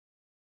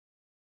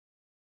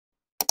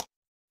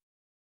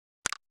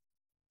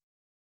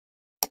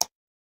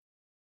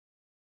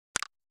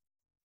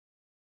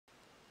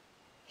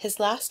His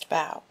Last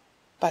Bow,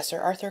 by Sir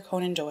Arthur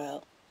Conan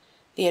Doyle.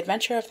 The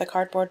Adventure of the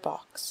Cardboard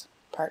Box,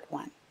 Part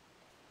I.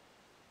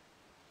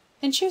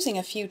 In choosing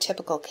a few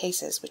typical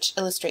cases which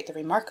illustrate the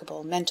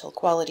remarkable mental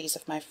qualities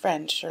of my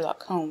friend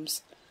Sherlock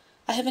Holmes,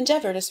 I have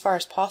endeavoured as far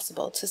as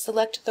possible to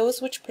select those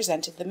which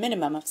presented the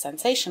minimum of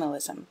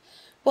sensationalism,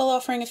 while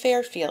offering a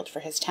fair field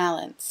for his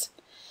talents.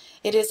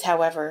 It is,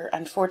 however,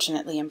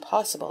 unfortunately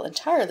impossible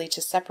entirely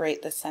to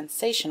separate the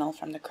sensational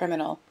from the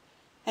criminal,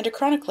 and a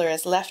chronicler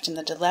is left in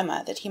the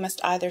dilemma that he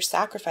must either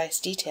sacrifice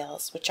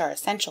details which are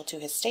essential to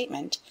his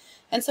statement,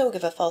 and so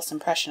give a false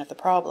impression of the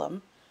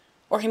problem,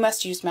 or he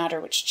must use matter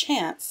which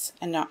chance,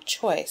 and not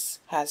choice,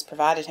 has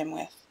provided him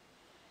with.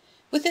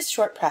 With this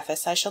short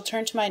preface I shall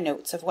turn to my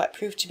notes of what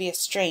proved to be a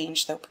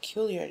strange, though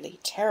peculiarly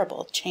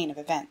terrible, chain of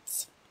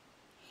events.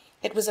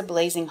 It was a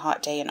blazing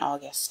hot day in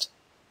August.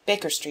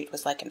 Baker Street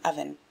was like an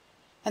oven,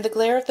 and the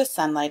glare of the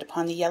sunlight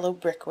upon the yellow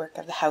brickwork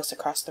of the house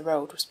across the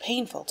road was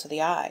painful to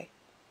the eye.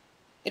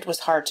 It was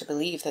hard to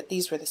believe that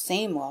these were the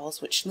same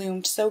walls which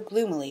loomed so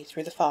gloomily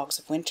through the fogs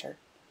of winter.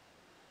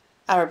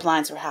 Our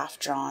blinds were half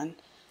drawn,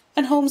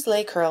 and Holmes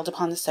lay curled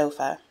upon the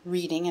sofa,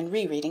 reading and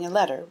re-reading a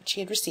letter which he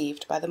had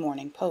received by the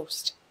morning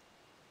post.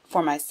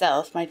 For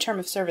myself, my term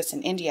of service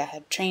in India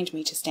had trained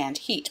me to stand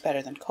heat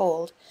better than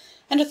cold,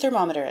 and a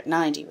thermometer at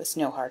 90 was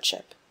no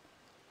hardship.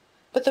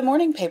 But the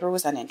morning paper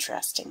was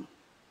uninteresting.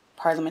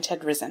 Parliament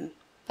had risen,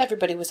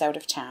 everybody was out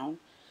of town,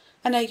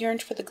 and I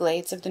yearned for the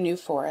glades of the New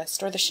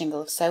Forest or the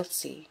shingle of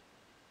Southsea.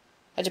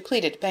 A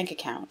depleted bank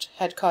account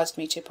had caused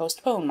me to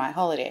postpone my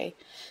holiday,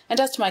 and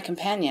as to my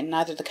companion,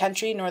 neither the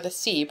country nor the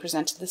sea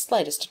presented the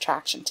slightest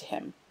attraction to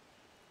him.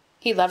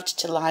 He loved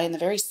to lie in the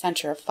very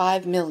centre of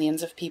 5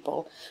 millions of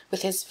people,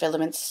 with his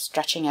filaments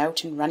stretching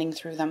out and running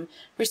through them,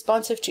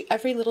 responsive to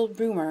every little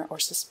rumour or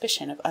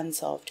suspicion of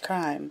unsolved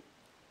crime.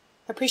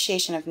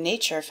 Appreciation of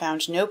nature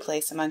found no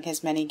place among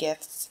his many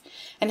gifts,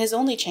 and his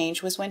only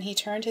change was when he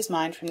turned his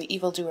mind from the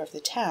evildoer of the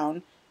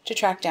town to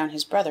track down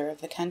his brother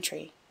of the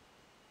country.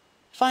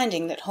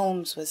 Finding that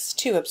Holmes was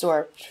too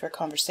absorbed for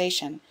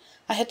conversation,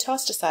 I had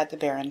tossed aside the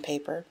barren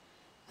paper,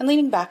 and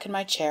leaning back in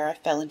my chair I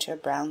fell into a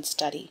brown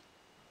study.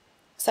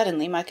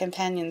 Suddenly my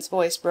companion's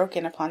voice broke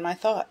in upon my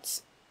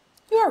thoughts.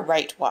 "You are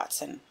right,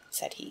 Watson,"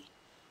 said he.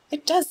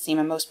 "It does seem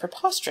a most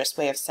preposterous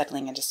way of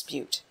settling a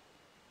dispute."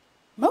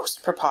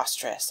 "Most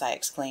preposterous!" I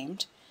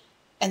exclaimed,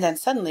 and then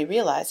suddenly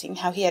realizing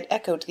how he had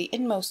echoed the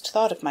inmost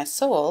thought of my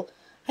soul,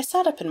 I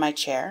sat up in my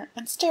chair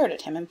and stared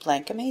at him in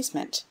blank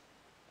amazement.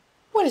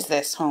 "What is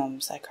this,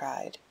 Holmes?" I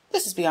cried.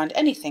 "This is beyond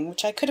anything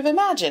which I could have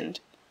imagined."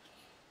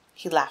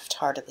 He laughed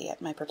heartily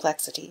at my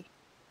perplexity.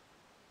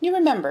 "You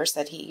remember,"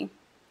 said he,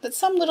 "that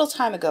some little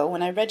time ago,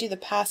 when I read you the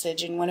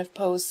passage in one of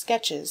Poe's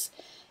sketches,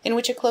 in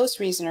which a close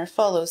reasoner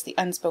follows the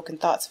unspoken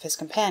thoughts of his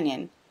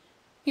companion,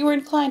 you were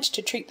inclined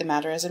to treat the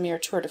matter as a mere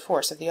tour de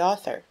force of the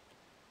author.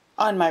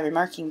 On my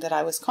remarking that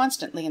I was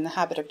constantly in the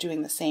habit of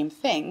doing the same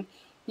thing,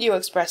 you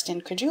expressed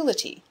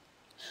incredulity.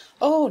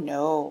 Oh,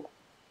 no!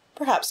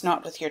 Perhaps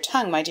not with your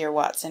tongue, my dear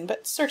Watson,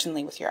 but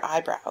certainly with your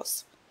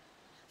eyebrows.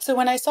 So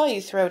when I saw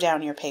you throw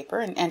down your paper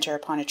and enter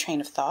upon a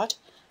train of thought,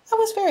 I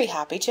was very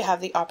happy to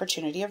have the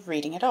opportunity of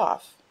reading it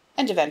off,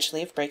 and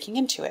eventually of breaking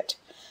into it,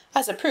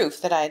 as a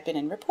proof that I had been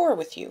in rapport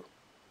with you.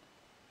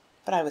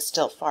 But I was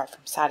still far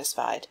from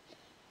satisfied.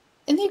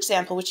 In the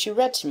example which you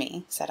read to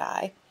me, said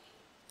I,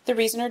 the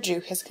reasoner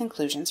drew his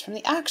conclusions from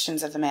the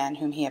actions of the man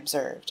whom he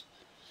observed.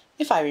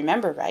 If I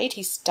remember right,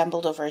 he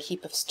stumbled over a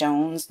heap of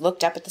stones,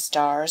 looked up at the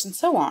stars, and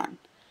so on.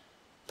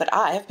 But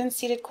I have been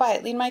seated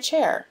quietly in my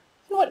chair,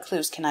 and what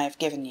clues can I have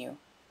given you?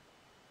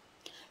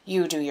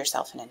 You do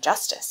yourself an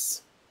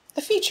injustice.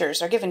 The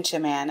features are given to a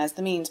man as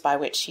the means by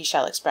which he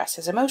shall express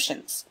his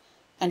emotions,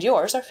 and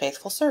yours are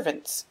faithful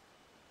servants.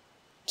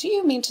 Do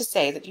you mean to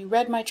say that you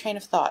read my train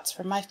of thoughts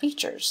from my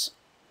features?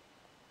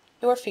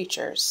 Your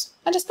features,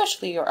 and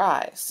especially your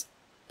eyes.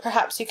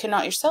 Perhaps you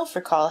cannot yourself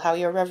recall how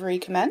your reverie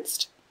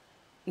commenced?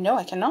 No,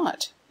 I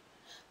cannot.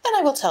 Then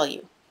I will tell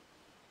you.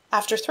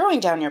 After throwing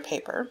down your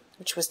paper,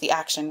 which was the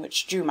action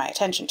which drew my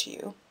attention to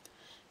you,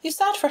 you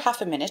sat for half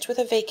a minute with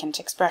a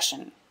vacant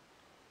expression.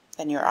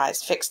 Then your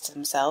eyes fixed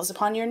themselves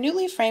upon your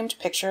newly framed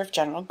picture of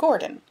General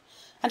Gordon,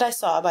 and I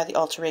saw by the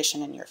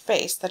alteration in your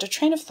face that a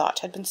train of thought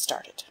had been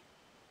started.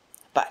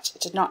 But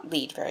it did not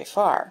lead very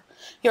far.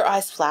 Your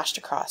eyes flashed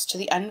across to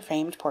the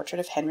unframed portrait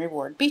of Henry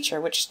Ward Beecher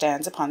which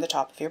stands upon the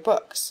top of your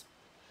books.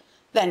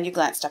 Then you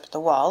glanced up at the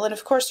wall, and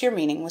of course your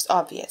meaning was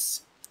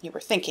obvious. You were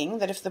thinking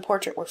that if the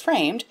portrait were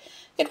framed,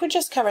 it would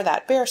just cover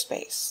that bare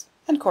space,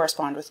 and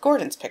correspond with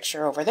Gordon's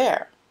picture over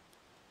there.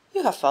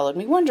 "You have followed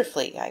me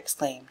wonderfully," I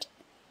exclaimed.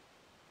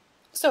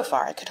 So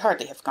far I could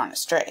hardly have gone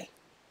astray.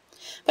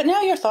 But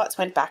now your thoughts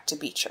went back to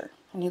Beecher,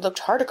 and you looked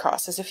hard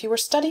across as if you were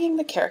studying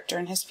the character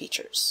in his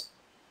features.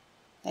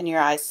 Then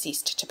your eyes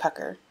ceased to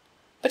pucker,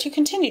 but you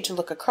continued to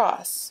look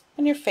across,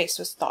 and your face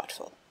was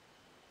thoughtful.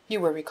 You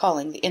were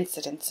recalling the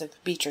incidents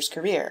of Beecher's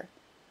career.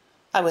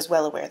 I was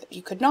well aware that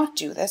you could not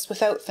do this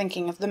without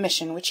thinking of the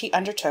mission which he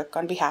undertook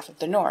on behalf of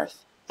the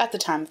North at the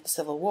time of the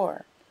Civil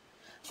War,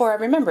 for I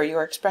remember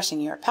your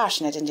expressing your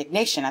passionate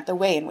indignation at the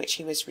way in which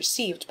he was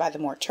received by the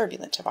more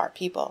turbulent of our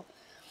people.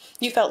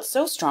 You felt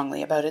so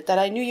strongly about it that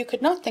I knew you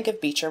could not think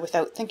of Beecher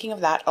without thinking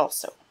of that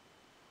also.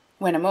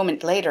 When a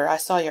moment later I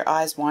saw your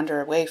eyes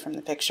wander away from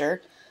the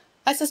picture,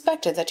 I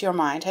suspected that your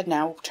mind had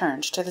now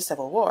turned to the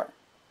Civil War,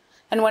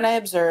 and when I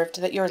observed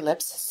that your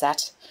lips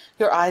set,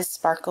 your eyes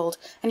sparkled,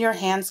 and your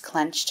hands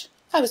clenched,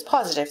 I was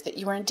positive that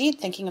you were indeed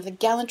thinking of the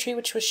gallantry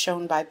which was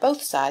shown by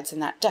both sides in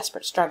that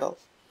desperate struggle.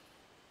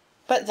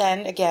 But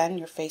then, again,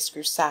 your face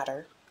grew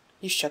sadder.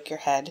 You shook your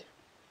head.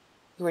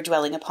 You were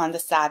dwelling upon the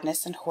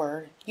sadness and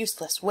horror,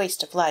 useless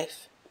waste of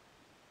life.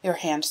 Your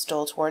hand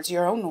stole towards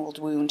your own old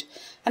wound,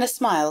 and a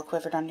smile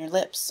quivered on your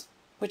lips,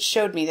 which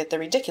showed me that the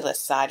ridiculous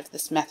side of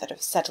this method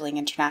of settling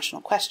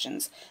international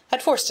questions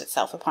had forced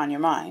itself upon your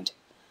mind.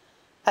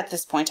 At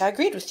this point I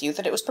agreed with you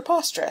that it was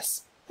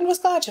preposterous, and was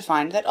glad to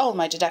find that all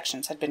my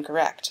deductions had been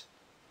correct.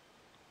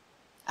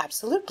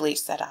 "Absolutely,"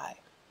 said I,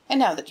 "and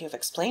now that you have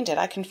explained it,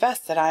 I confess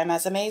that I am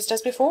as amazed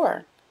as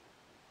before."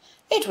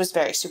 "It was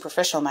very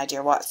superficial, my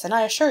dear Watson,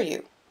 I assure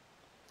you.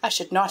 I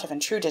should not have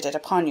intruded it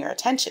upon your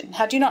attention,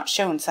 had you not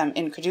shown some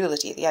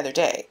incredulity the other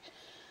day.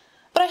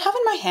 But I have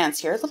in my hands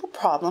here a little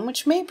problem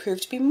which may prove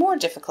to be more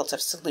difficult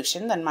of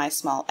solution than my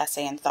small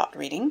essay in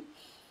thought-reading.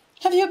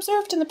 Have you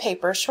observed in the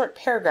paper a short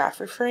paragraph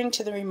referring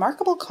to the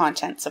remarkable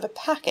contents of a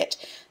packet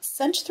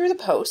sent through the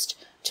post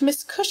to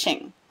Miss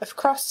Cushing, of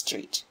Cross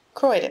Street,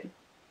 Croydon?"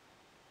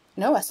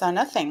 "No, I saw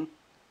nothing."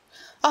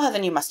 "Ah,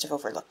 then you must have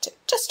overlooked it.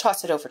 Just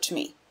toss it over to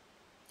me.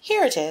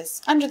 Here it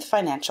is, under the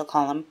financial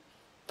column.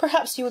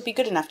 Perhaps you would be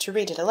good enough to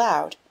read it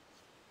aloud."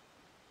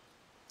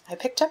 I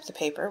picked up the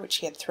paper, which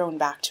he had thrown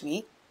back to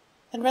me,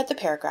 and read the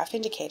paragraph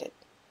indicated.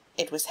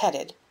 It was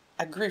headed,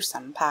 "A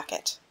Gruesome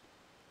Packet."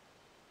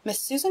 "Miss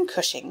Susan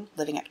Cushing,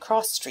 living at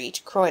Cross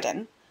Street,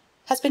 Croydon,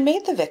 has been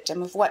made the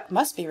victim of what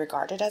must be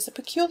regarded as a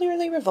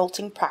peculiarly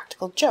revolting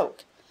practical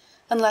joke,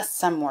 unless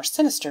some more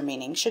sinister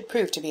meaning should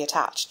prove to be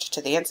attached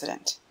to the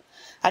incident.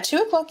 At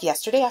 2 o'clock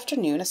yesterday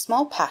afternoon a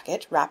small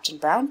packet, wrapped in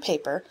brown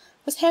paper,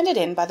 was handed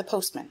in by the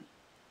postman.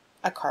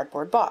 A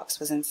cardboard box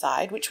was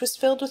inside, which was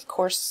filled with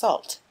coarse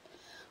salt.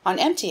 On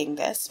emptying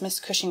this, Miss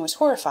Cushing was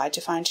horrified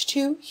to find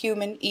 2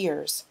 human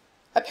ears,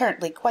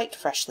 apparently quite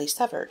freshly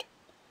severed.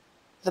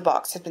 The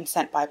box had been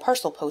sent by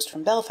parcel post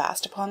from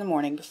Belfast upon the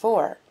morning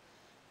before.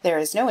 There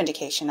is no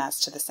indication as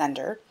to the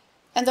sender,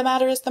 and the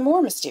matter is the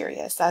more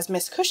mysterious, as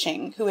Miss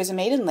Cushing, who is a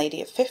maiden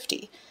lady of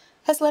 50,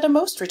 has led a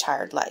most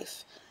retired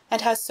life,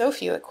 and has so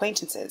few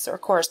acquaintances or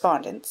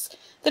correspondents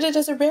that it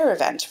is a rare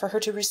event for her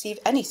to receive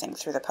anything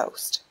through the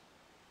post.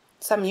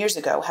 Some years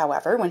ago,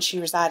 however, when she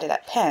resided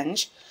at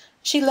Penge,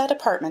 she let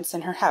apartments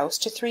in her house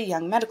to 3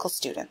 young medical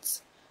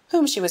students,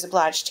 whom she was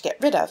obliged to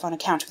get rid of on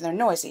account of their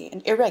noisy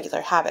and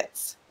irregular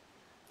habits.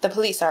 The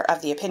police are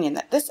of the opinion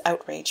that this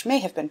outrage may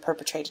have been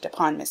perpetrated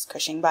upon Miss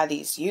Cushing by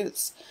these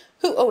youths,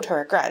 who owed her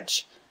a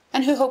grudge,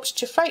 and who hoped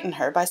to frighten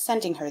her by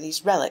sending her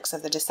these relics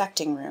of the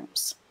dissecting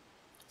rooms.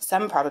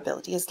 Some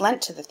probability is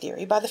lent to the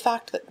theory by the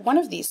fact that one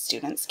of these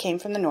students came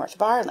from the north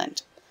of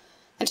Ireland,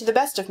 and, to the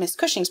best of Miss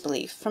Cushing's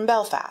belief, from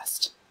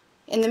Belfast.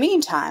 In the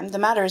meantime, the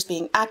matter is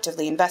being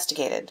actively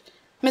investigated,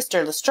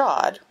 Mr.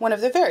 Lestrade, one of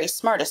the very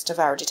smartest of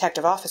our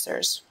detective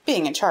officers,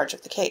 being in charge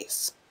of the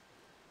case."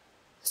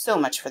 "So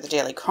much for the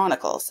Daily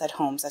Chronicle," said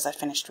Holmes as I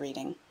finished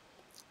reading.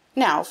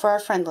 "Now for our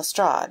friend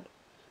Lestrade.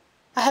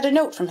 I had a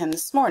note from him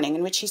this morning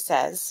in which he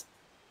says,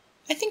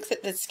 'I think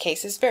that this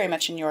case is very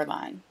much in your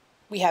line.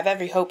 We have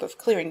every hope of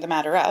clearing the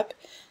matter up,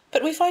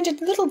 but we find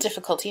a little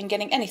difficulty in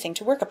getting anything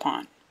to work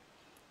upon.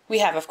 We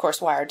have, of course,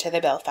 wired to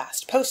the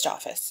Belfast post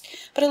office,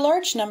 but a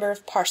large number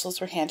of parcels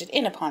were handed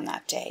in upon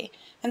that day,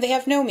 and they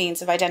have no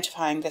means of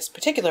identifying this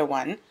particular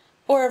one,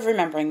 or of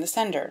remembering the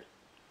sender.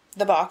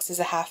 The box is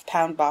a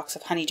half-pound box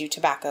of honeydew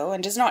tobacco,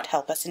 and does not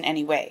help us in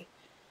any way.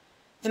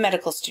 The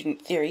medical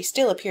student theory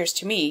still appears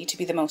to me to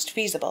be the most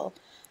feasible,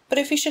 but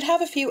if you should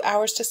have a few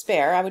hours to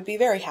spare, I would be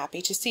very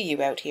happy to see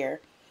you out here.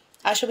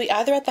 I shall be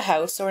either at the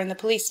house or in the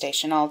police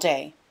station all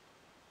day.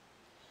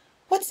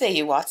 What say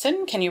you,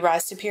 Watson? Can you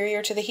rise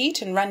superior to the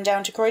heat, and run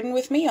down to Croydon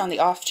with me on the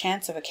off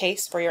chance of a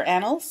case for your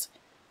annals?"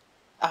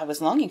 "I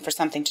was longing for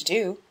something to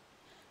do."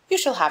 "You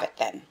shall have it,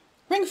 then.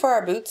 Ring for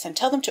our boots, and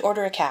tell them to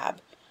order a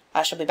cab.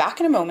 I shall be back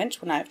in a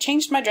moment, when I have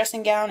changed my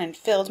dressing-gown and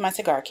filled my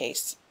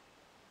cigar-case."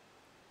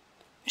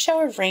 A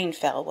shower of rain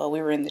fell while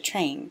we were in the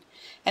train,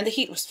 and the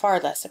heat was far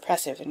less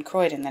oppressive in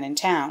Croydon than in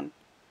town.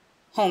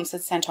 Holmes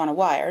had sent on a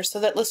wire, so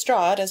that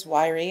Lestrade, as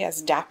wiry,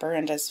 as dapper,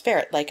 and as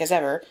ferret-like as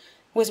ever,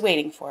 was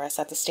waiting for us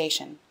at the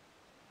station.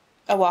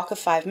 A walk of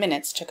 5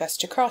 minutes took us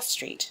to Cross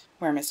Street,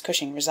 where Miss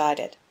Cushing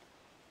resided.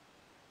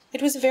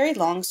 It was a very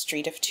long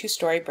street of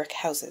 2-story brick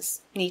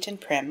houses, neat and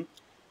prim,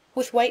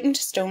 with whitened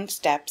stone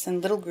steps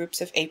and little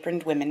groups of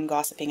aproned women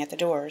gossiping at the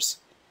doors.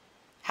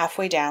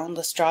 Half-way down,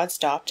 Lestrade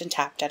stopped and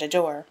tapped at a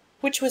door,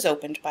 which was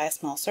opened by a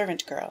small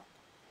servant girl.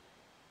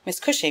 Miss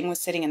Cushing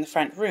was sitting in the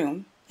front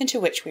room, into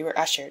which we were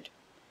ushered.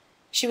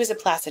 She was a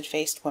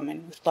placid-faced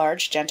woman, with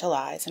large, gentle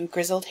eyes, and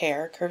grizzled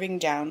hair curving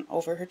down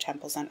over her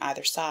temples on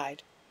either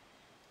side.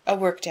 A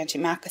worked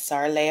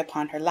antimacassar lay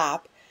upon her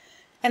lap,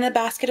 and a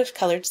basket of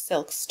coloured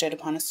silks stood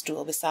upon a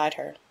stool beside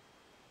her.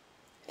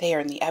 "They are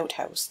in the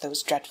outhouse,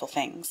 those dreadful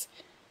things,"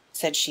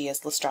 said she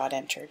as Lestrade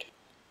entered.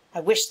 "I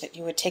wish that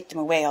you would take them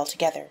away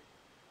altogether."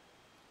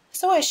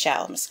 "So I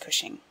shall, Miss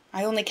Cushing.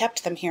 I only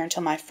kept them here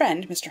until my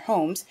friend, Mr.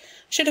 Holmes,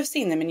 should have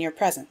seen them in your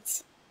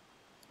presence."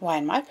 "Why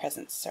in my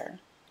presence, sir?"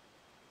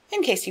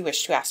 "In case you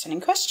wish to ask any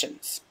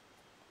questions."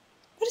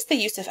 "What is the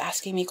use of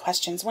asking me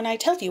questions when I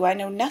tell you I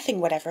know nothing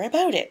whatever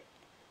about it?"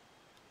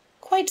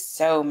 "Quite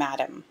so,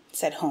 madam,"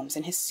 said Holmes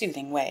in his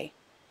soothing way.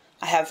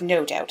 "I have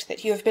no doubt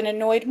that you have been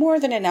annoyed more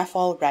than enough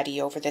already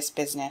over this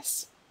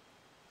business."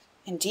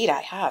 "Indeed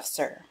I have,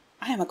 sir.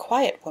 I am a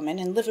quiet woman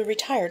and live a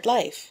retired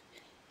life.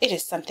 It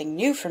is something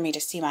new for me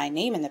to see my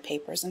name in the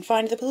papers and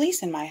find the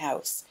police in my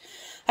house.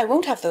 I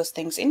won't have those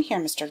things in here,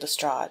 Mr.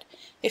 Lestrade.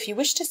 If you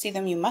wish to see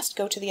them you must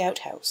go to the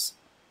outhouse."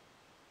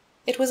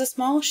 It was a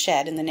small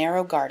shed in the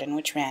narrow garden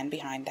which ran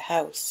behind the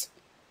house.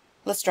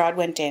 Lestrade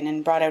went in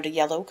and brought out a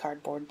yellow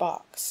cardboard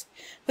box,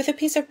 with a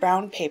piece of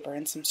brown paper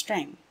and some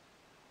string.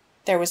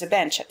 There was a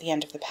bench at the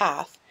end of the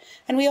path,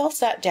 and we all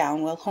sat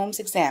down while Holmes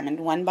examined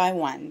one by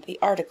one the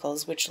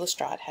articles which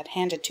Lestrade had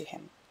handed to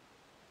him.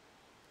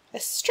 "The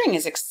string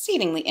is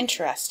exceedingly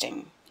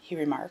interesting," he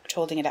remarked,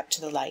 holding it up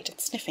to the light and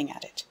sniffing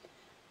at it.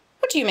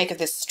 "What do you make of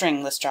this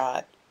string,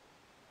 Lestrade?"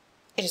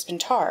 "It has been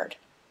tarred."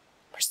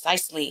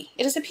 "Precisely.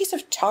 It is a piece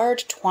of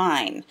tarred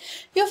twine.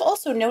 You have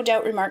also no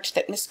doubt remarked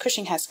that Miss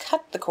Cushing has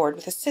cut the cord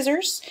with the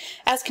scissors,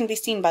 as can be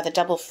seen by the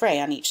double fray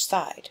on each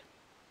side.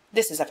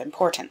 This is of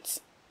importance."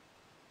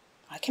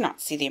 "I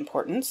cannot see the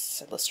importance,"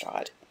 said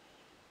Lestrade.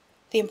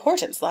 "The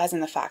importance lies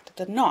in the fact that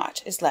the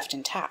knot is left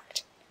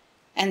intact,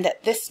 and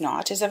that this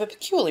knot is of a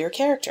peculiar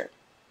character.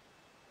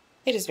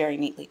 It is very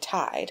neatly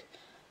tied.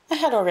 I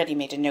had already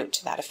made a note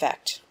to that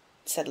effect,"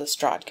 said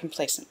Lestrade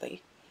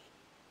complacently.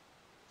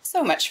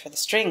 "So much for the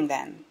string,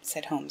 then,"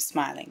 said Holmes,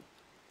 smiling.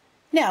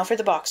 "Now for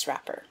the box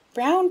wrapper.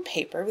 Brown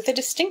paper with a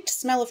distinct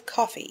smell of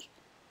coffee.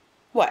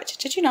 What,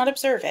 did you not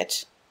observe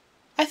it?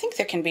 I think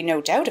there can be no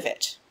doubt of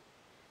it.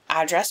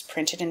 Address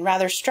printed in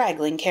rather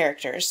straggling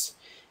characters.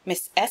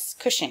 Miss S.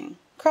 Cushing,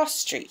 Cross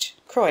Street,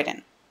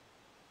 Croydon.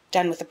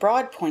 Done with a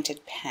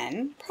broad-pointed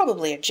pen,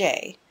 probably a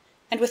J,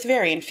 and with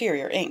very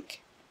inferior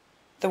ink.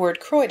 The word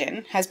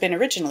Croydon has been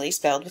originally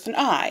spelled with an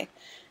I,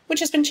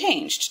 which has been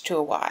changed to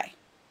a Y.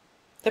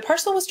 The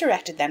parcel was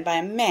directed then by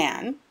a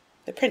man,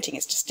 the printing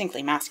is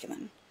distinctly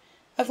masculine,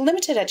 of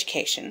limited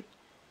education,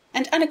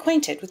 and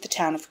unacquainted with the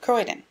town of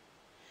Croydon.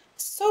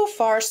 So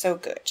far so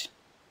good.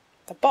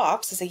 The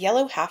box is a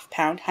yellow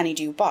half-pound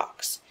honeydew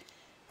box,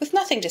 with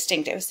nothing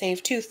distinctive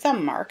save 2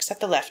 thumb marks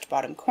at the left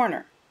bottom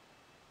corner.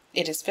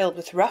 It is filled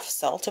with rough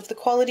salt of the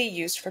quality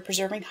used for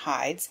preserving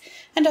hides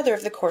and other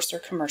of the coarser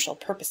commercial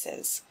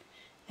purposes,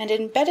 and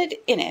embedded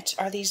in it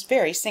are these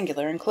very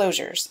singular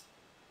enclosures."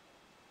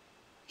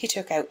 He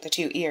took out the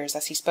 2 ears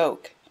as he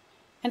spoke,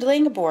 and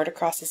laying a board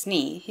across his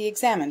knee, he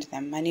examined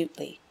them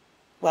minutely,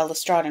 while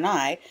Lestrade and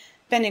I,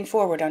 bending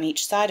forward on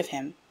each side of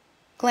him,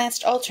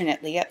 glanced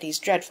alternately at these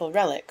dreadful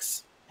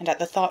relics and at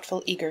the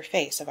thoughtful, eager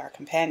face of our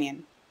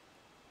companion.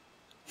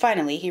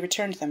 Finally he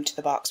returned them to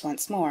the box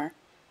once more,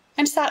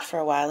 and sat for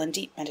a while in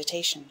deep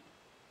meditation.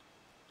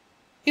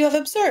 "You have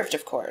observed,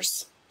 of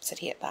course," said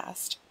he at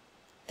last,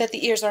 "that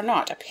the ears are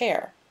not a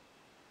pair."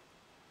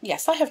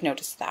 "Yes, I have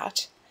noticed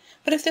that.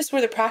 But if this were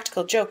the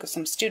practical joke of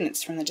some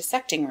students from the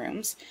dissecting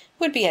rooms, it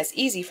would be as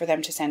easy for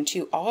them to send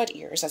 2 odd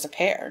ears as a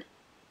pair."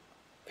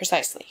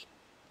 "Precisely.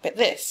 But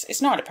this is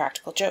not a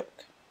practical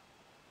joke."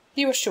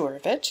 "You are sure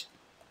of it?"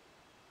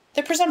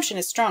 "The presumption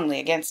is strongly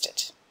against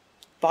it.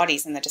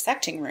 Bodies in the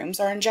dissecting rooms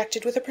are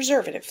injected with a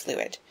preservative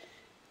fluid.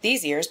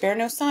 These ears bear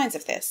no signs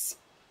of this.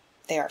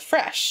 They are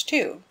fresh,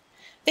 too.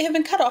 They have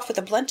been cut off with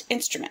a blunt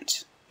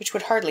instrument, which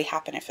would hardly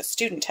happen if a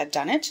student had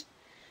done it.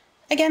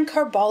 Again,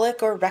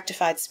 carbolic or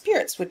rectified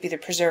spirits would be the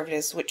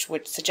preservatives which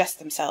would suggest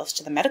themselves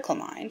to the medical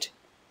mind,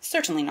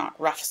 certainly not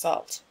rough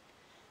salt.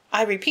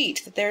 I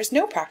repeat that there is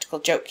no practical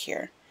joke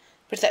here,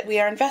 but that we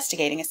are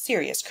investigating a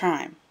serious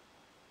crime."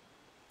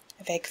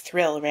 A vague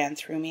thrill ran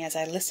through me as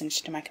I listened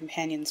to my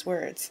companion's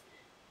words,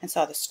 and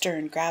saw the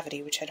stern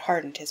gravity which had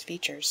hardened his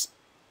features.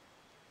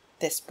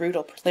 This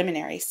brutal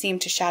preliminary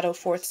seemed to shadow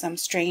forth some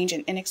strange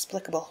and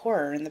inexplicable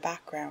horror in the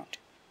background.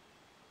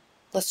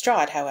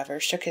 Lestrade, however,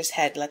 shook his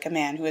head like a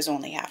man who is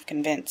only half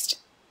convinced.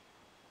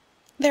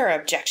 "There are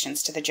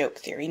objections to the joke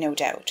theory, no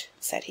doubt,"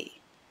 said he.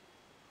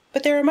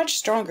 "But there are much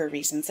stronger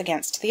reasons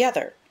against the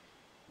other.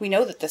 We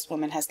know that this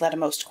woman has led a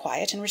most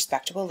quiet and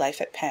respectable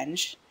life at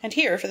Penge, and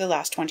here for the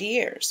last 20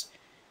 years.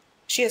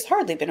 She has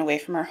hardly been away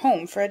from her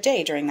home for a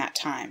day during that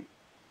time.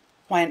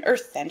 Why on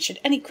earth, then, should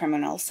any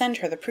criminal send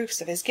her the proofs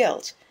of his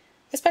guilt,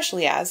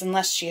 especially as,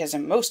 unless she is a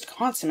most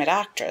consummate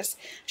actress,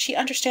 she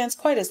understands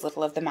quite as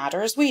little of the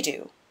matter as we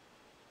do?"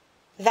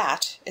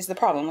 "That is the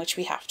problem which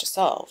we have to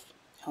solve,"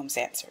 Holmes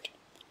answered.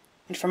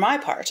 "And for my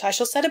part I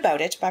shall set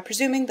about it by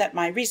presuming that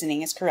my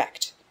reasoning is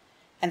correct,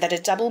 and that a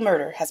double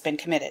murder has been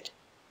committed.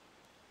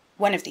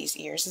 One of these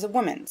ears is a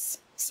woman's,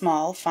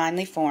 small,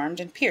 finely formed,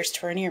 and pierced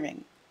for an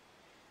earring.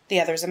 The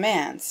other is a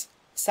man's,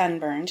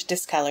 sunburned,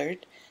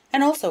 discoloured,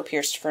 and also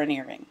pierced for an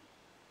earring.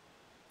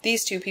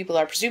 These 2 people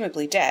are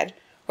presumably dead,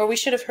 or we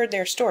should have heard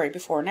their story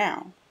before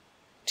now.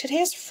 Today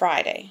is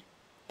Friday.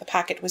 The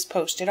packet was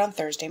posted on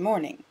Thursday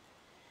morning.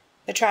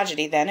 The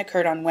tragedy, then,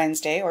 occurred on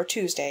Wednesday or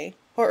Tuesday,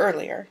 or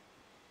earlier.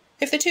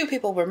 If the 2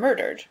 people were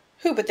murdered,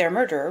 who but their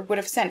murderer would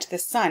have sent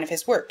this sign of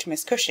his work to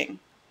Miss Cushing?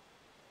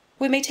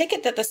 We may take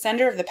it that the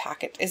sender of the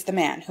packet is the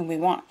man whom we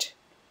want.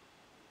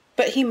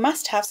 But he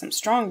must have some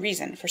strong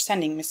reason for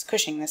sending Miss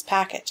Cushing this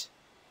packet.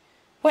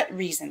 What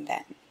reason,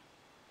 then?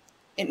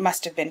 It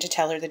must have been to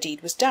tell her the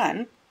deed was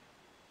done,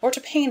 or to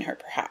pain her,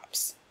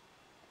 perhaps.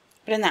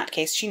 But in that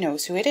case she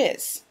knows who it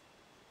is.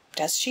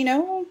 Does she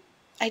know?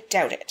 I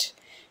doubt it.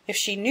 If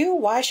she knew,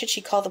 why should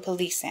she call the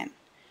police in?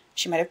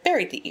 She might have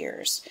buried the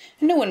ears,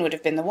 and no one would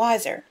have been the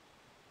wiser.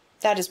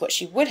 That is what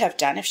she would have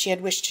done if she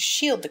had wished to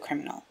shield the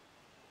criminal.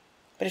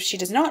 But if she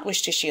does not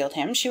wish to shield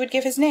him, she would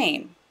give his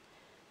name.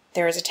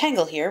 There is a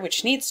tangle here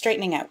which needs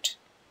straightening out.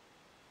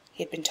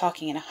 He had been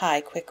talking in a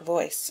high, quick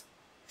voice,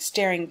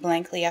 staring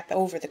blankly up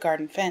over the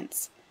garden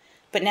fence,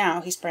 but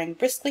now he sprang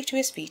briskly to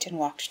his feet and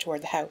walked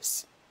toward the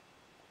house.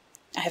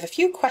 "I have a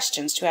few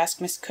questions to ask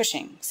Miss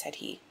Cushing," said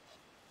he.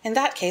 "In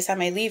that case I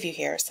may leave you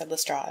here," said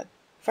Lestrade,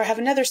 "for I have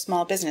another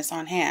small business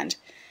on hand.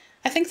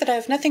 I think that I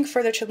have nothing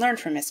further to learn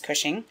from Miss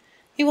Cushing.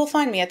 You will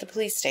find me at the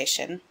police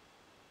station."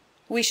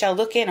 "We shall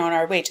look in on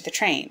our way to the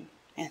train,"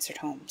 answered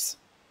Holmes.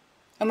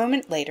 A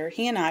moment later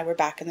he and I were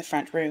back in the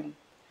front room,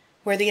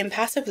 where the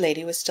impassive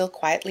lady was still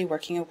quietly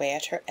working away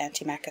at her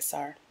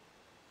antimacassar.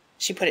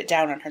 She put it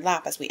down on her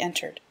lap as we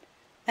entered,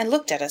 and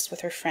looked at us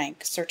with her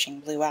frank, searching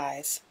blue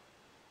eyes.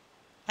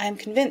 "I am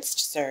convinced,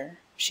 sir,"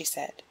 she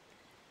said,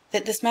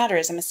 "that this matter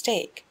is a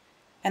mistake,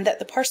 and that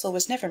the parcel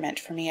was never meant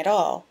for me at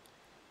all.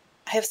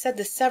 I have said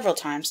this several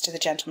times to the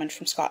gentleman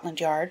from Scotland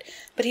Yard,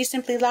 but he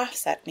simply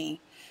laughs at me.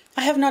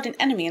 I have not an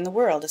enemy in the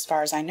world, as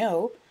far as I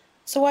know,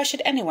 so why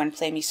should anyone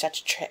play me such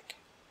a trick?"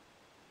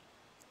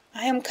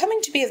 "I am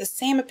coming to be of the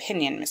same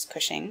opinion, Miss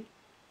Cushing,"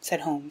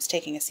 said Holmes,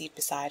 taking a seat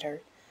beside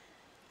her.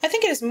 "I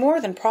think it is more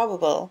than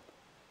probable—"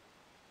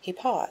 He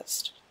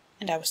paused,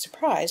 and I was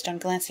surprised, on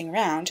glancing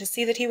round, to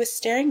see that he was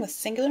staring with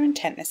singular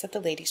intentness at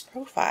the lady's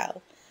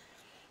profile.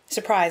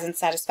 Surprise and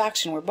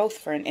satisfaction were both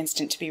for an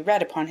instant to be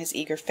read upon his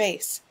eager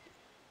face,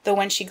 though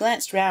when she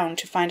glanced round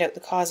to find out the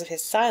cause of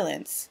his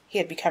silence, he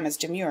had become as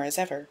demure as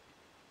ever.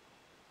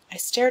 I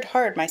stared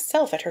hard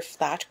myself at her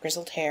flat,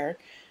 grizzled hair,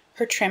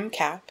 her trim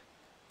cap,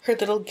 her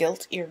little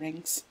gilt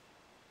earrings,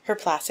 her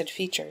placid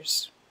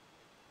features,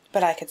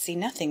 but I could see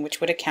nothing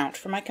which would account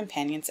for my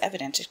companion's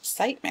evident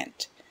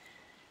excitement.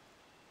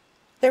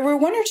 "There were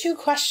 1 or 2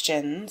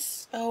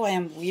 questions—" "Oh, I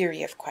am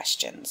weary of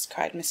questions,"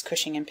 cried Miss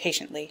Cushing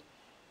impatiently.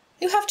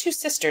 "You have 2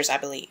 sisters, I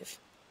believe."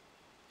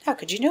 "How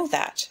could you know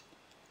that?"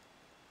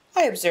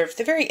 "I observed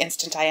the very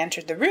instant I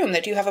entered the room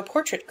that you have a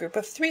portrait group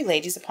of 3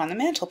 ladies upon the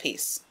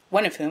mantelpiece,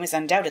 one of whom is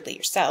undoubtedly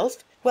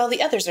yourself, while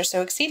the others are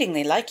so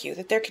exceedingly like you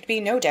that there could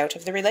be no doubt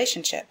of the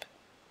relationship."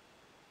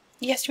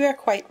 "Yes, you are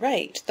quite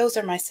right. Those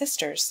are my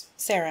sisters,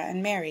 Sarah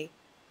and Mary."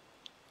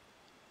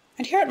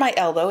 "And here at my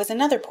elbow is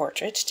another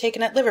portrait,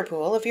 taken at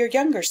Liverpool, of your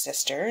younger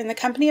sister, in the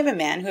company of a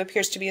man who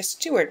appears to be a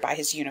steward by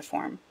his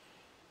uniform.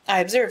 I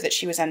observe that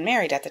she was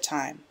unmarried at the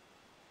time."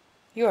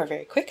 "You are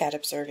very quick at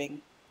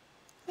observing."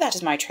 "That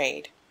is my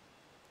trade."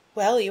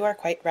 "Well, you are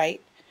quite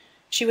right.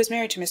 She was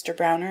married to Mr.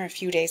 Browner a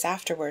few days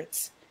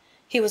afterwards.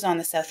 He was on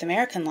the South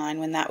American line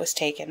when that was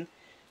taken,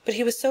 but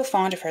he was so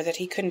fond of her that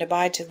he couldn't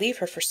abide to leave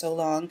her for so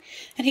long,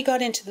 and he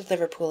got into the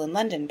Liverpool and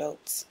London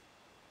boats."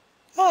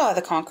 "Ah,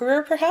 the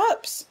Conqueror,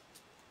 perhaps?"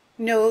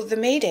 "No, the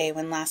May Day,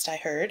 when last I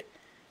heard.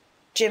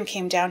 Jim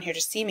came down here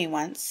to see me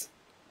once.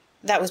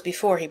 That was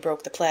before he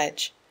broke the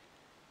pledge.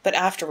 But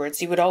afterwards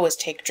he would always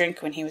take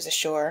drink when he was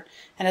ashore,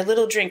 and a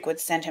little drink would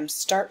send him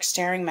stark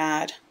staring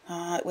mad.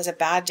 Ah, it was a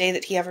bad day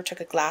that he ever took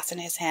a glass in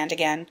his hand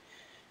again.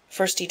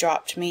 First he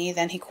dropped me,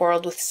 then he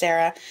quarrelled with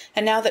Sarah,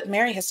 and now that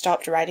Mary has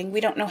stopped writing, we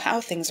don't know how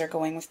things are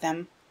going with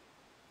them."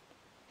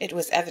 It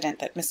was evident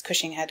that Miss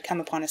Cushing had come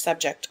upon a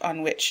subject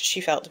on which she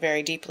felt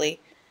very deeply.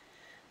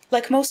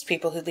 Like most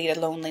people who lead a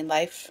lonely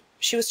life,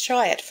 she was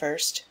shy at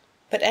first,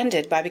 but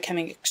ended by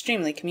becoming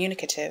extremely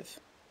communicative.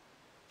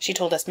 She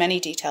told us many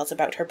details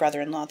about her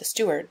brother-in-law, the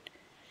steward,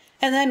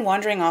 and then,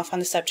 wandering off on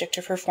the subject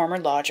of her former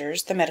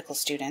lodgers, the medical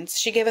students,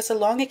 she gave us a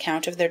long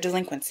account of their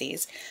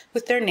delinquencies,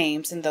 with their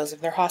names and those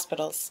of their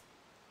hospitals.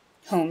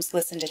 Holmes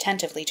listened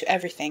attentively to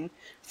everything,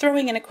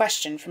 throwing in a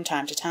question from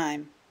time to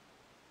time.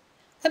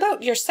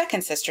 "About your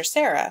second sister,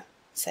 Sarah,"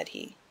 said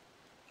he.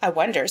 "I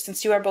wonder,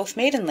 since you are both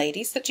maiden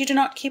ladies, that you do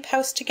not keep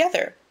house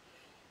together."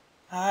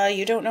 "Ah,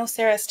 you don't know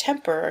Sarah's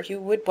temper, or you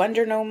would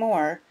wonder no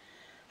more.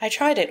 I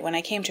tried it when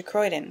I came to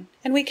Croydon,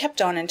 and we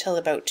kept on until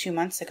about 2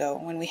 months ago,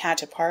 when we had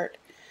to part.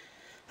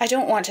 I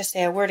don't want to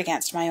say a word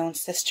against my own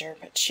sister,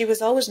 but she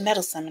was always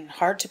meddlesome and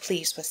hard to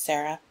please with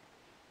Sarah."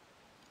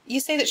 "You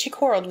say that she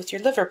quarrelled with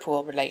your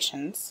Liverpool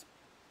relations?"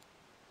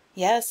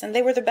 "Yes, and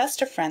they were the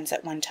best of friends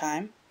at one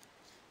time.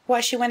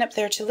 Why, she went up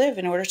there to live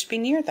in order to be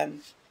near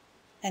them.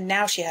 And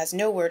now she has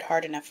no word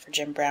hard enough for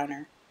Jim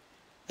Browner.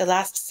 The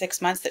last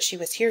 6 months that she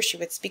was here she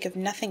would speak of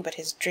nothing but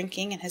his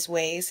drinking and his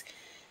ways.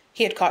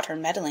 He had caught her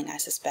meddling, I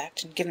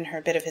suspect, and given her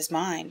a bit of his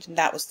mind, and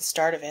that was the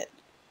start of it.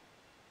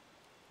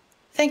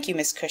 "Thank you,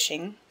 Miss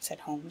Cushing," said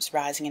Holmes,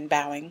 rising and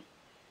bowing.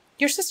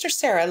 "Your sister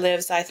Sarah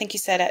lives, I think you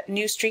said, at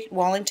New Street,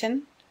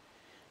 Wallington?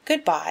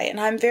 Good-bye, and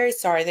I am very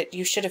sorry that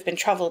you should have been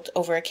troubled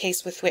over a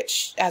case with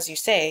which, as you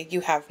say,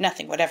 you have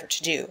nothing whatever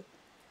to do."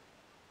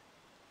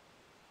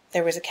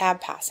 There was a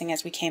cab passing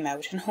as we came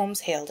out, and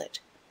Holmes hailed it.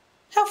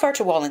 "How far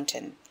to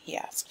Wallington?" he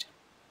asked.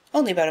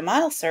 "Only about a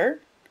mile, sir."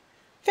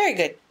 "Very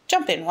good.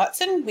 Jump in,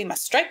 Watson. We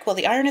must strike while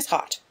the iron is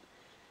hot.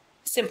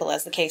 Simple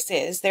as the case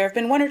is, there have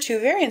been 1 or 2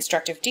 very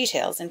instructive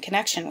details in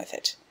connection with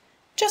it.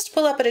 Just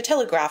pull up at a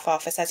telegraph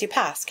office as you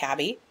pass,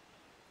 cabby."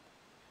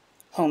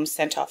 Holmes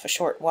sent off a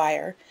short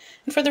wire,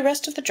 and for the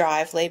rest of the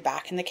drive lay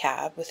back in the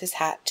cab, with his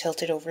hat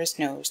tilted over his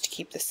nose to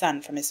keep the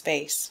sun from his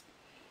face.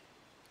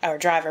 Our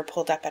driver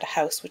pulled up at a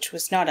house which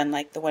was not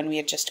unlike the one we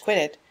had just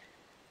quitted.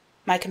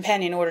 My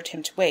companion ordered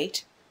him to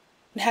wait,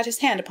 and had his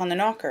hand upon the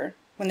knocker,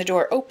 when the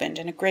door opened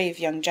and a grave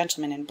young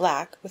gentleman in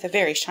black, with a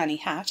very shiny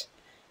hat,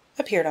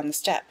 appeared on the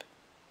step.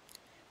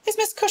 "Is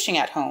Miss Cushing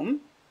at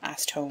home?"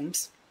 asked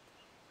Holmes.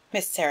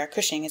 "Miss Sarah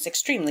Cushing is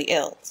extremely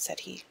ill,"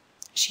 said he.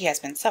 "She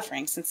has been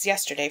suffering since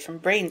yesterday from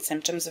brain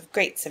symptoms of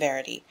great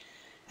severity.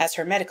 As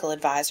her medical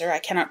adviser, I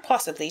cannot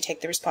possibly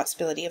take the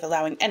responsibility of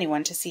allowing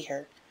anyone to see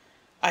her.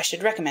 I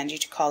should recommend you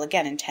to call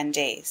again in 10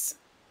 days."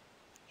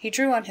 He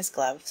drew on his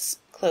gloves,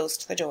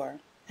 closed the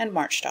door, and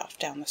marched off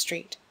down the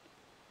street.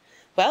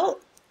 "Well,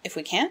 if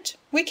we can't,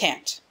 we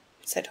can't,"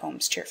 said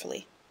Holmes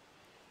cheerfully.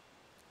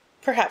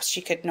 "Perhaps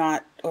she could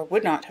not or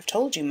would not have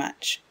told you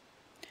much."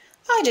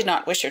 "I did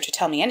not wish her to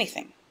tell me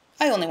anything.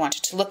 I only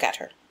wanted to look at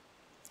her.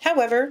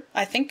 However,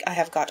 I think I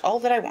have got all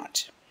that I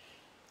want.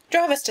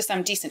 Drive us to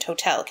some decent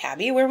hotel,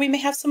 cabby, where we may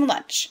have some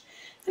lunch,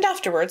 and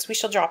afterwards we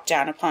shall drop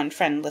down upon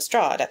friend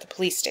Lestrade at the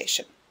police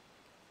station."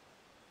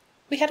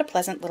 We had a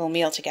pleasant little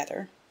meal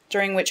together,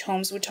 during which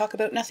Holmes would talk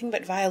about nothing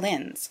but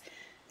violins,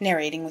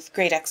 narrating with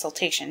great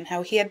exultation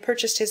how he had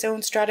purchased his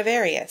own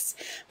Stradivarius,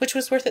 which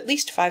was worth at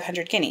least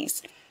 500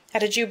 guineas,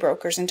 at a Jew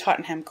broker's in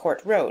Tottenham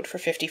Court Road for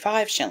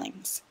 55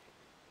 shillings.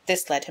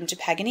 This led him to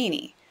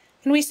Paganini,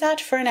 and we sat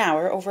for an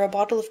hour over a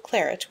bottle of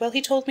claret while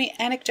he told me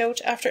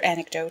anecdote after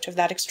anecdote of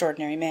that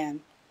extraordinary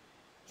man.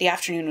 The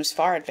afternoon was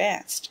far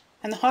advanced,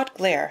 and the hot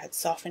glare had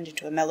softened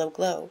into a mellow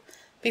glow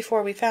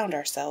before we found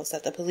ourselves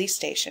at the police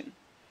station.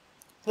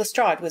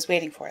 Lestrade was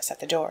waiting for us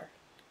at the door.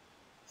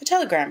 "A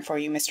telegram for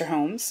you, Mr.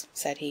 Holmes,"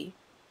 said he.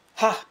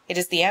 "Ha! It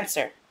is the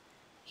answer."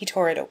 He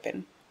tore it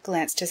open,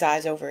 glanced his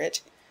eyes over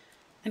it,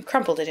 and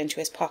crumpled it into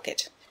his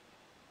pocket.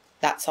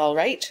 "That's all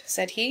right,"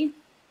 said he.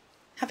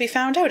 "Have you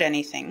found out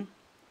anything?"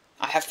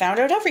 "I have found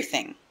out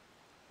everything."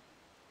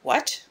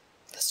 "What?"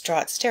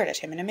 Lestrade stared at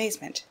him in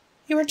amazement.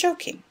 "You are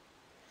joking."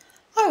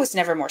 "I was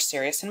never more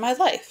serious in my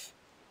life.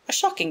 A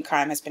shocking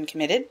crime has been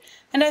committed,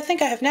 and I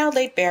think I have now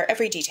laid bare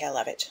every detail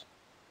of it."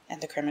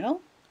 "And the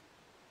criminal?"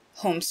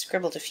 Holmes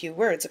scribbled a few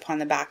words upon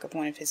the back of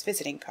one of his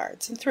visiting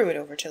cards, and threw it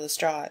over to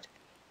Lestrade.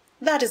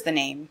 "That is the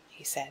name,"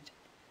 he said.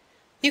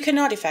 "You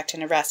cannot effect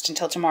an arrest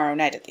until tomorrow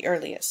night at the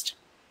earliest.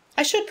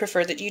 I should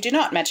prefer that you do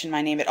not mention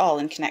my name at all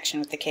in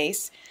connection with the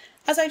case,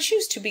 as I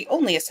choose to be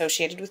only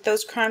associated with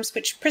those crimes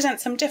which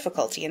present some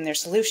difficulty in their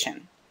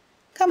solution.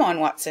 Come on,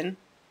 Watson."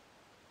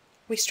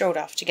 We strode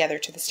off together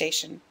to the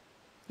station,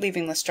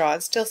 leaving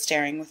Lestrade still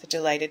staring with a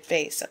delighted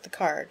face at the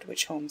card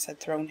which Holmes had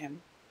thrown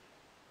him.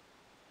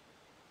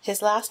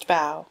 His Last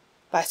Bow,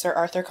 by Sir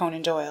Arthur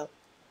Conan Doyle.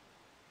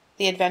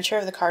 The Adventure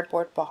of the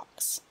Cardboard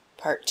Box,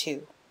 Part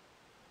 2.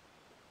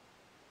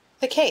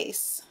 "The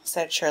case,"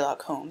 said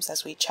Sherlock Holmes,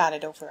 as we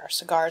chatted over our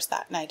cigars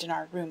that night in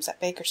our rooms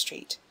at Baker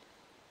Street,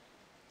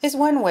 "is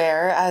one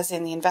where, as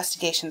in the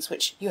investigations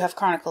which you have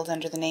chronicled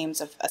under the names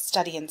of A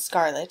Study in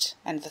Scarlet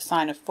and The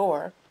Sign of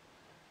 4,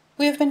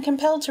 we have been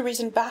compelled to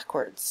reason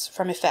backwards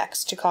from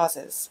effects to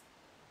causes.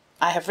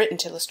 I have written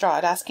to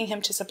Lestrade asking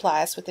him to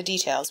supply us with the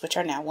details which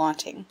are now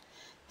wanting,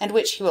 and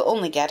which he will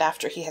only get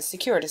after he has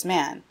secured his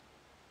man.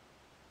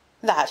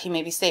 That he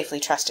may be safely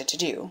trusted to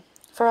do,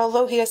 for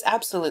although he is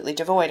absolutely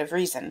devoid of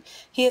reason,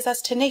 he is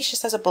as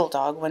tenacious as a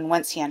bulldog when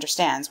once he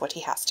understands what he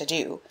has to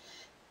do,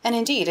 and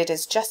indeed it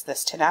is just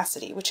this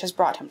tenacity which has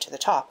brought him to the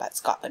top at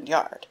Scotland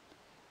Yard."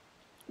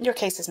 "Your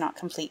case is not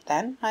complete,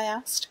 then?" I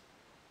asked.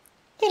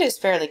 "It is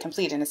fairly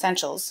complete in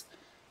essentials.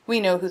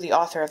 We know who the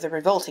author of the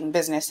revolting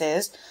business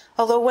is,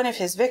 although one of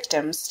his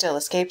victims still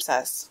escapes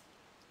us.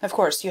 Of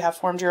course you have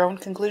formed your own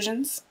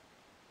conclusions?"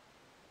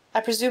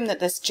 "I presume that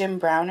this Jim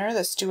Browner,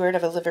 the steward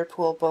of a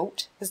Liverpool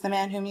boat, is the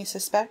man whom you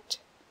suspect?"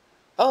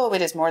 "Oh,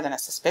 it is more than a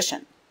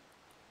suspicion."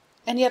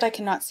 "And yet I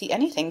cannot see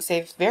anything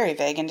save very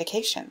vague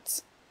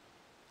indications."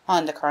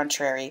 "On the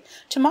contrary,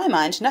 to my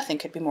mind nothing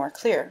could be more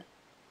clear.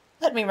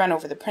 Let me run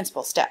over the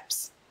principal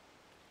steps.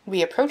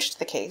 We approached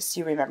the case,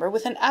 you remember,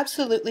 with an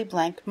absolutely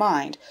blank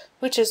mind,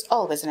 which is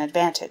always an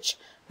advantage.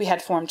 We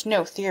had formed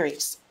no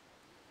theories.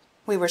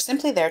 We were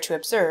simply there to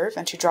observe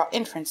and to draw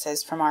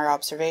inferences from our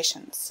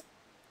observations.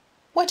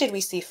 What did we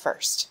see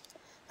first?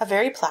 a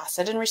very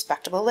placid and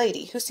respectable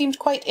lady, who seemed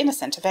quite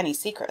innocent of any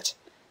secret,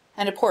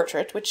 and a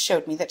portrait which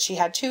showed me that she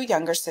had 2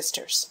 younger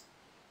sisters.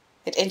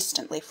 It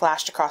instantly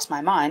flashed across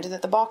my mind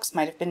that the box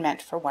might have been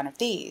meant for one of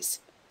these.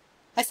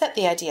 I set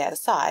the idea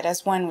aside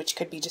as one which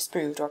could be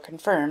disproved or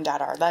confirmed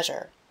at our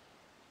leisure.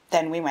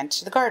 Then we went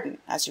to the garden,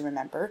 as you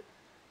remember,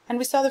 and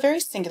we saw the very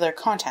singular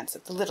contents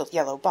of the little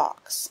yellow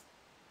box.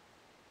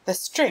 The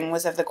string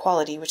was of the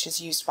quality which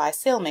is used by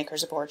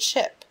sailmakers aboard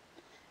ship,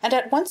 and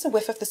at once a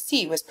whiff of the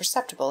sea was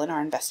perceptible in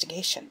our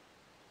investigation,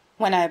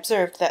 when I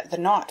observed that the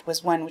knot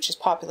was one which is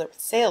popular with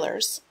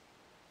sailors,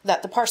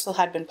 that the parcel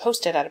had been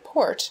posted at a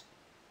port,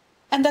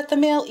 and that the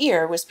male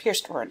ear was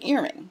pierced for an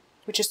earring,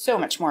 which is so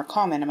much more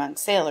common among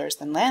sailors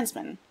than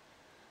landsmen.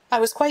 I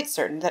was quite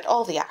certain that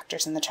all the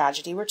actors in the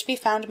tragedy were to be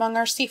found among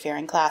our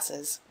seafaring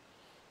classes.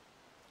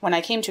 When I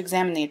came to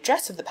examine the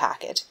address of the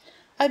packet,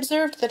 I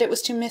observed that it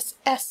was to Miss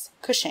S.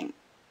 Cushing.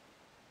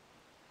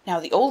 Now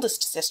the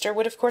oldest sister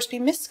would of course be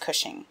Miss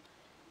Cushing,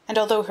 and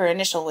although her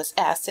initial was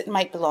S, it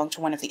might belong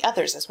to one of the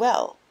others as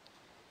well.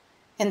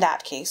 In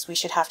that case we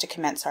should have to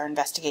commence our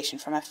investigation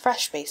from a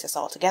fresh basis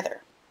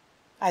altogether.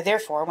 I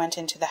therefore went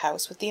into the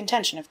house with the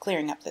intention of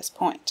clearing up this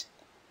point.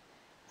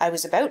 I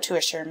was about to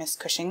assure Miss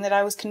Cushing that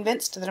I was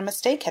convinced that a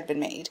mistake had been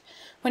made,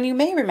 when you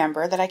may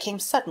remember that I came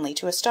suddenly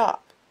to a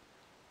stop.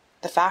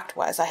 The fact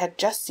was, I had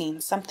just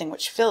seen something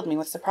which filled me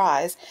with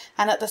surprise,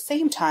 and at the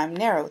same time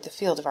narrowed the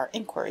field of our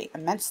inquiry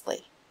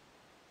immensely.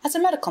 As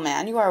a medical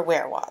man, you are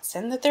aware,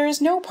 Watson, that there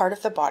is no part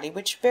of the body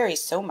which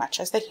varies so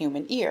much as the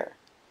human ear.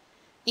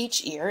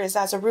 Each ear is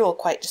as a rule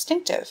quite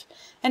distinctive,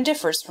 and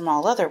differs from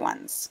all other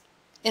ones.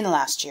 In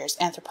last year's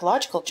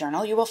Anthropological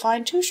Journal you will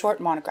find 2 short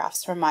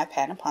monographs from my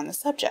pen upon the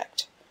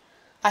subject.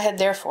 I had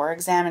therefore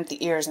examined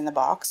the ears in the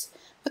box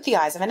with the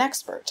eyes of an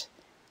expert,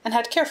 and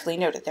had carefully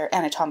noted their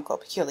anatomical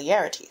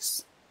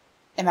peculiarities.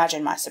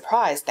 Imagine my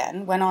surprise,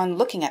 then, when on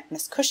looking at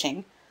Miss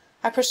Cushing,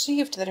 I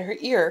perceived that her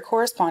ear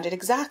corresponded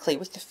exactly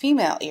with the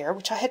female ear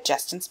which I had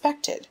just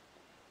inspected.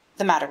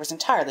 The matter was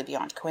entirely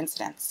beyond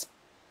coincidence.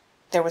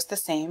 There was the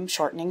same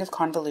shortening of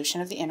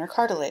convolution of the inner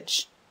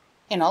cartilage.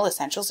 In all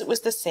essentials it was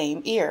the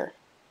same ear.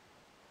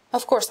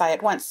 Of course I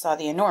at once saw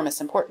the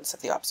enormous importance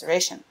of the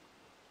observation.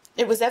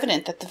 It was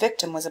evident that the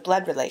victim was a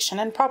blood relation,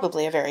 and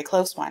probably a very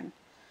close one.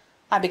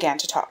 I began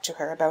to talk to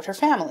her about her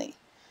family,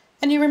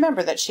 and you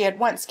remember that she at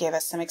once gave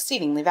us some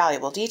exceedingly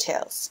valuable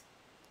details.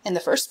 In the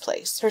first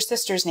place, her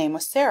sister's name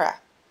was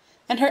Sarah,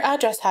 and her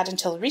address had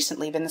until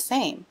recently been the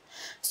same,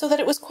 so that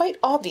it was quite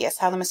obvious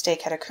how the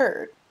mistake had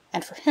occurred,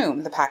 and for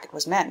whom the packet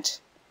was meant.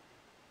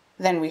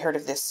 Then we heard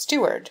of this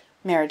steward,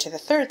 married to the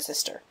 3rd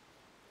sister,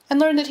 and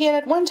learned that he had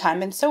at one time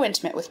been so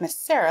intimate with Miss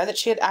Sarah that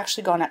she had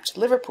actually gone up to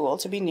Liverpool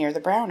to be near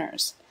the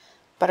Browners,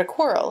 but a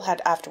quarrel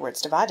had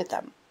afterwards divided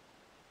them.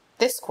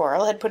 This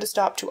quarrel had put a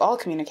stop to all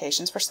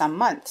communications for some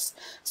months,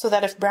 so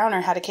that if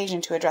Browner had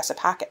occasion to address a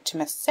packet to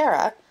Miss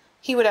Sarah,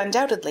 he would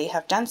undoubtedly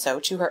have done so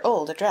to her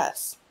old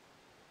address.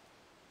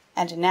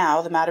 And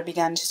now the matter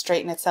began to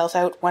straighten itself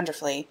out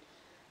wonderfully.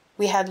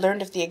 We had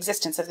learned of the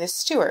existence of this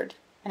steward,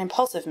 an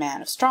impulsive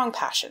man of strong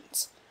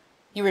passions.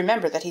 You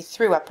remember that he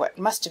threw up what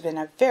must have been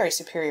a very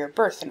superior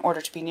berth in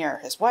order to be nearer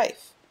his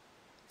wife.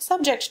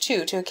 Subject,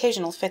 too, to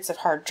occasional fits of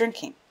hard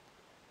drinking.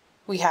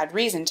 We had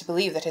reason to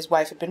believe that his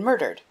wife had been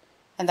murdered,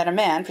 and that a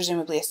man,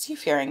 presumably a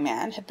seafaring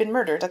man, had been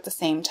murdered at the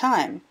same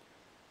time.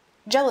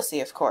 Jealousy,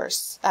 of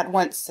course, at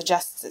once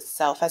suggests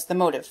itself as the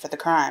motive for the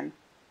crime.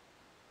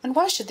 And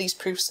why should these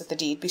proofs of the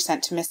deed be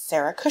sent to Miss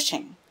Sarah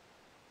Cushing?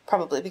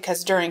 Probably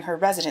because during her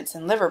residence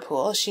in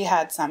Liverpool she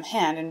had some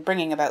hand in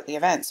bringing about the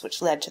events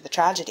which led to the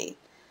tragedy.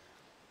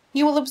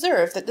 You will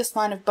observe that this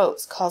line of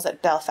boats calls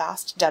at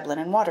Belfast, Dublin,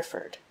 and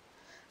Waterford,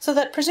 so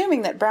that,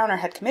 presuming that Browner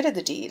had committed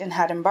the deed and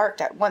had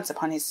embarked at once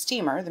upon his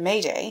steamer, the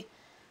May Day,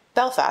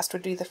 Belfast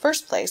would be the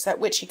first place at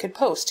which he could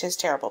post his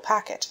terrible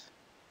packet.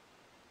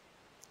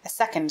 A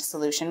second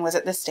solution was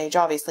at this stage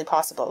obviously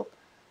possible,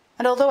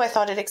 and although I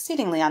thought it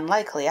exceedingly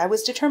unlikely, I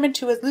was determined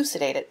to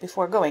elucidate it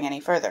before going any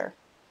further.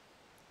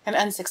 An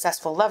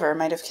unsuccessful lover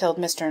might have killed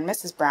Mr. and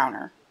Mrs.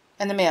 Browner,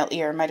 and the male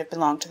ear might have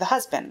belonged to the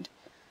husband.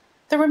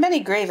 There were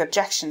many grave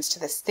objections to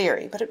this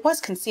theory, but it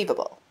was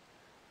conceivable.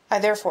 I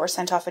therefore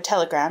sent off a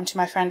telegram to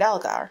my friend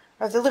Elgar,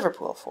 of the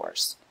Liverpool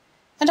force,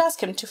 and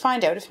asked him to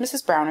find out if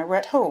Mrs. Browner were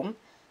at home,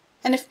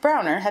 and if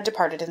Browner had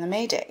departed in the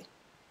May Day.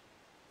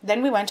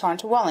 Then we went on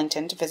to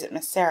Wallington to visit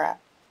Miss Sarah.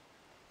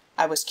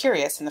 I was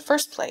curious, in the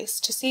first place,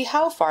 to see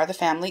how far the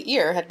family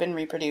ear had been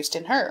reproduced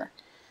in her.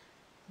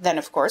 Then,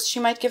 of course, she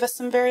might give us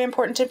some very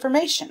important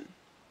information,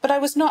 but I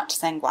was not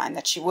sanguine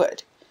that she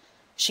would.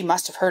 She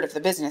must have heard of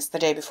the business the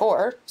day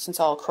before, since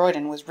all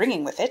Croydon was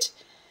ringing with it,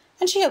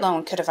 and she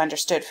alone could have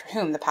understood for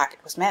whom the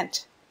packet was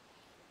meant.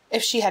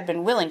 If she had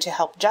been willing to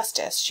help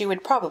justice, she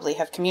would probably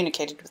have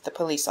communicated with the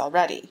police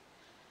already.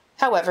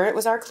 However, it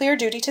was our clear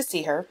duty to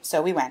see her,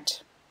 so we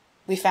went.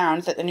 We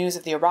found that the news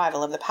of the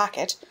arrival of the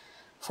packet,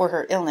 for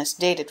her illness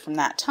dated from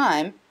that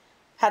time,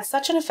 had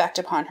such an effect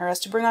upon her as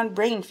to bring on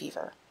brain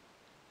fever.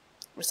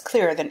 It was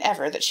clearer than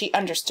ever that she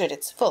understood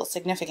its full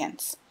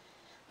significance.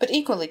 but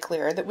equally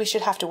clear that we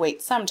should have to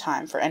wait some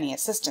time for any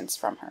assistance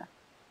from her.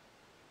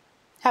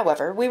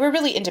 However, we were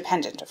really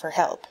independent of her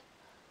help.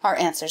 Our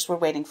answers were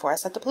waiting for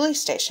us at the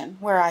police station,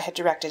 where I had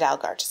directed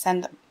Algar to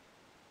send them.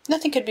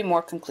 Nothing could be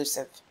more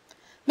conclusive.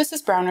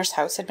 Mrs. Browner's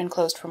house had been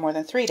closed for more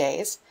than 3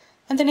 days,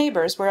 and the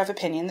neighbours were of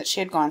opinion that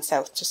she had gone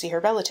south to see her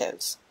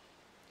relatives.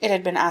 It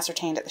had been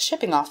ascertained at the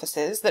shipping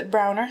offices that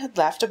Browner had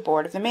left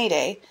aboard of the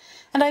Mayday,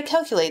 and I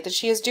calculate that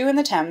she is due in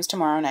the Thames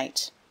tomorrow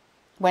night.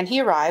 When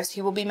he arrives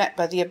he will be met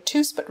by the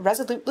obtuse but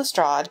resolute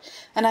Lestrade,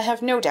 and I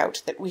have no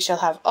doubt that we shall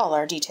have all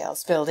our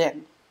details filled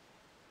in.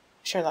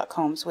 Sherlock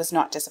Holmes was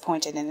not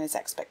disappointed in his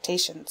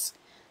expectations.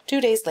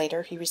 2 days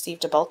later he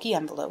received a bulky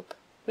envelope,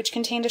 which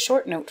contained a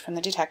short note from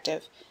the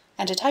detective,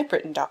 and a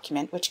typewritten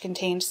document which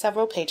contained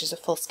several pages of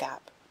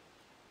foolscap.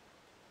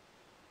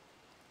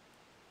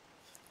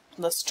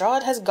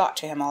 "Lestrade has got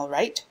to him all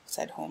right,"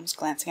 said Holmes,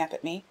 glancing up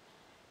at me.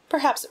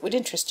 "Perhaps it would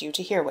interest you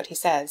to hear what he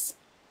says."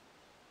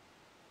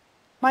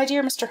 My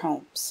dear Mr.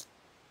 Holmes,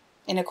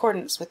 in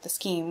accordance with the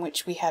scheme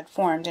which we had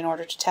formed in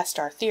order to test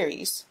our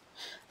theories,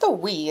 the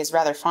 "we" is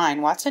rather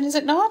fine, Watson, is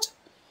it not?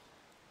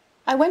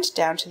 I went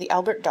down to the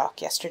Albert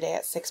Dock yesterday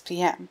at 6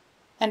 p.m.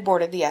 and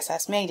boarded the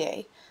SS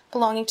Mayday,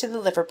 belonging to the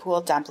Liverpool,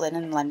 Dublin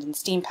and London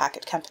Steam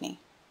Packet Company.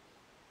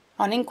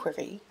 On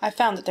inquiry, I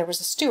found that there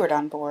was a steward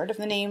on board of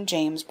the name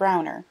James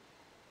Browner,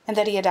 and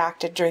that he had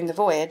acted during the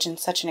voyage in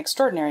such an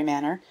extraordinary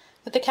manner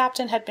that the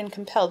captain had been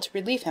compelled to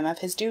relieve him of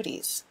his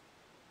duties.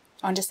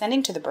 On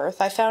descending to the berth,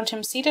 I found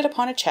him seated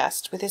upon a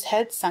chest, with his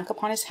head sunk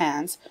upon his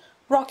hands,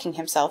 rocking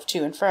himself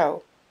to and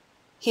fro.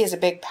 He is a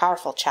big,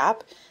 powerful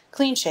chap,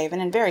 clean-shaven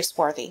and very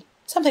swarthy,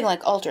 something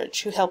like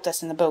Aldrich, who helped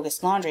us in the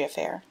bogus laundry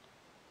affair.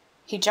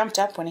 He jumped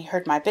up when he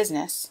heard my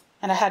business,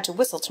 and I had to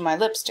whistle to my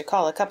lips to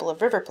call a couple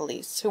of river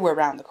police, who were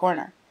round the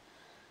corner.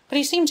 But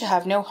he seemed to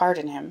have no heart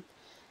in him,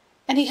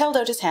 and he held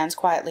out his hands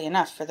quietly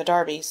enough for the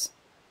darbies.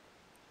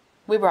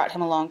 We brought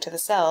him along to the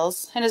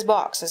cells, and his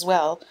box as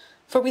well,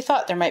 for we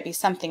thought there might be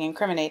something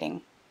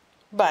incriminating.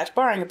 But,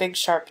 barring a big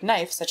sharp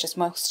knife such as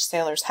most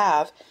sailors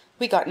have,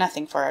 we got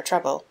nothing for our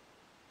trouble.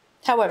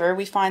 However,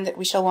 we find that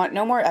we shall want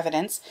no more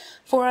evidence,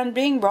 for on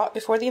being brought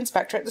before the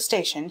inspector at the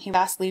station, he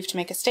asked leave to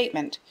make a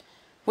statement,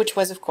 which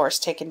was of course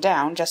taken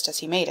down, just as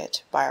he made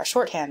it, by our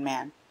shorthand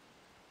man.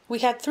 We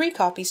had 3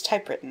 copies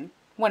typewritten,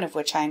 one of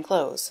which I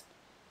enclose.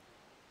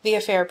 The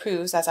affair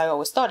proves, as I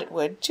always thought it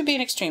would, to be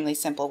an extremely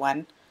simple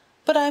one,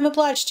 but I am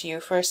obliged to you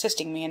for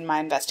assisting me in my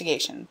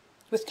investigation.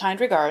 With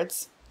kind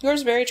regards,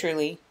 yours very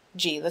truly,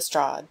 G.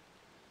 Lestrade.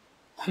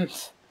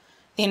 "Humph!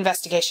 The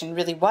investigation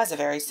really was a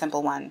very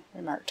simple one,"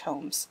 remarked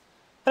Holmes,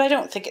 "but I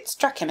don't think it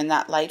struck him in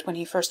that light when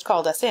he first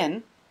called us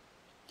in.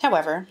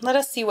 However, let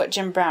us see what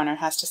Jim Browner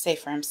has to say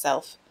for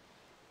himself.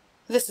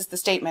 This is the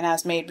statement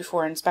as made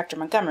before Inspector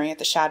Montgomery at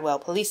the Shadwell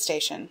police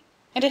station,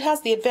 and it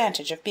has the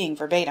advantage of being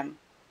verbatim.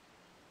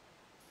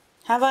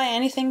 Have I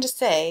anything to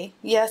say?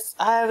 Yes,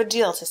 I have a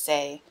deal to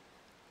say.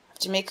 I have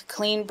to make a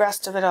clean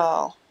breast of it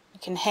all. You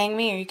can hang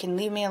me or you can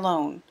leave me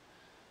alone.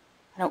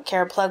 I don't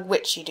care a plug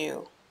which you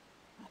do.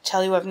 I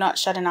tell you I've not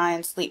shut an eye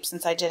in sleep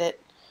since I did it.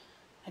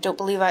 I don't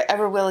believe I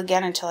ever will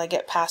again until I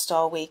get past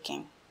all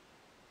waking.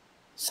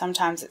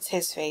 Sometimes it's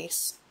his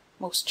face.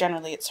 Most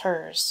generally it's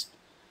hers.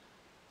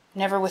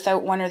 Never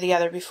without one or the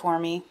other before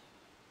me.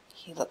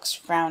 He looks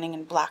frowning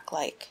and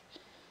black-like,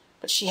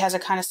 but she has a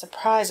kind of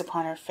surprise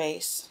upon her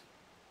face.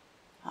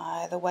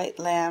 Ay, the white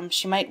lamb,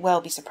 she might well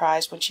be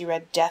surprised when she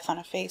read death on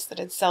a face that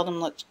had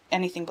seldom looked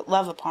anything but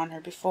love upon her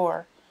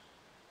before.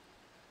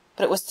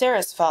 But it was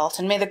Sarah's fault,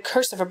 and may the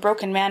curse of a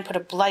broken man put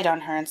a blight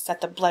on her and set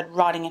the blood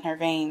rotting in her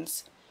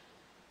veins.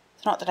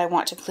 It's not that I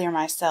want to clear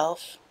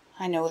myself.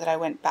 I know that I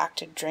went back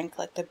to drink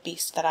like the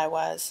beast that I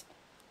was.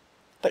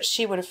 But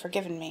she would have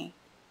forgiven me.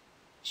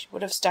 She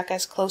would have stuck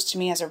as close to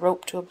me as a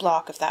rope to a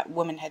block if that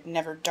woman had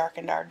never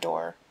darkened our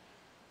door.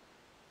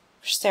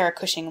 For Sarah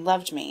Cushing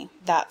loved me,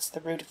 that's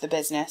the root of the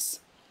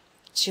business.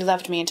 She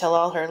loved me until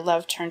all her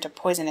love turned to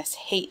poisonous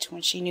hate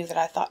when she knew that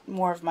I thought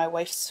more of my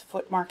wife's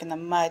footmark in the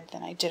mud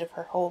than I did of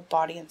her whole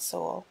body and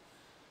soul.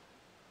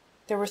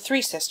 There were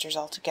 3 sisters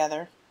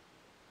altogether.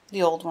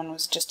 The old one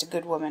was just a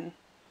good woman.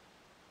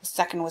 The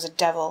second was a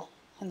devil,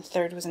 and the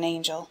third was an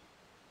angel.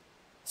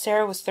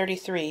 Sarah was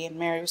 33, and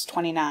Mary was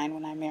 29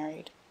 when I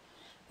married.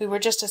 We were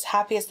just as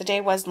happy as the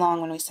day was long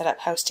when we set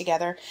up house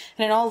together,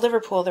 and in all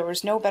Liverpool there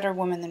was no better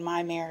woman than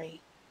my Mary.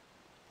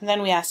 And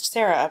then we asked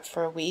Sarah up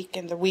for a week,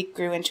 and the week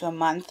grew into a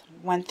month,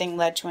 and one thing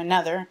led to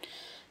another,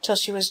 till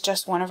she was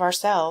just one of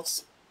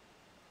ourselves.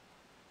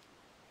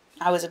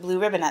 I was a blue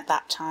ribbon at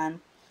that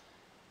time.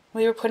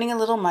 We were putting a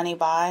little money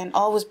by, and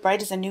all was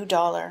bright as a new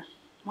dollar.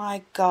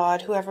 My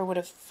God, whoever would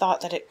have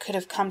thought that it could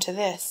have come to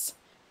this?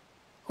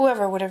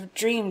 Whoever would have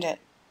dreamed it?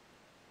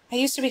 I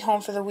used to be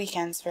home for the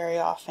weekends very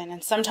often,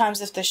 and sometimes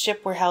if the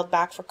ship were held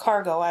back for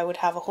cargo I would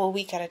have a whole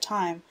week at a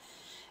time,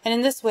 and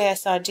in this way I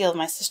saw a deal of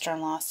my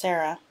sister-in-law,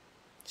 Sarah.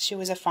 She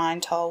was a fine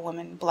tall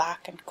woman,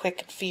 black and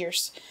quick and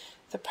fierce,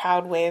 with a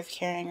proud way of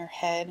carrying her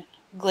head,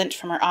 a glint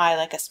from her eye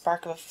like a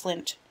spark of a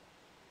flint.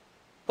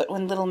 But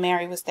when little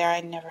Mary was there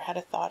I never had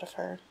a thought of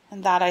her,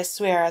 and that I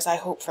swear as I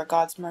hope for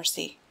God's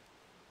mercy.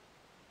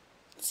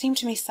 It seemed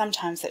to me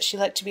sometimes that she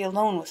liked to be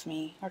alone with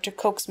me, or to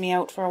coax me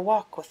out for a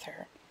walk with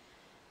her.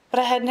 But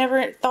I had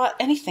never thought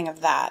anything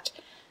of that.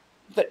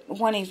 But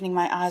one evening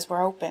my eyes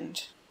were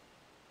opened.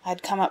 I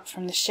had come up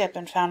from the ship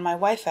and found my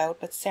wife out,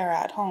 but Sarah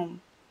at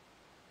home.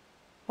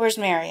 "Where's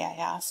Mary?" I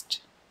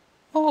asked.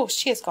 "Oh,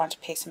 she has gone to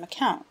pay some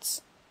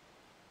accounts."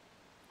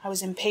 I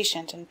was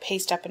impatient and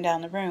paced up and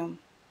down the room.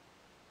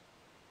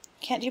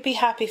 "Can't you be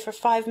happy for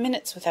 5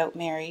 minutes without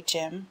Mary,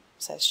 Jim?"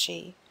 says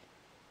she.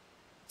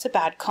 "It's a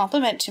bad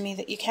compliment to me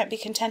that you can't be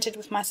contented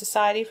with my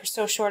society for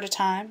so short a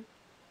time."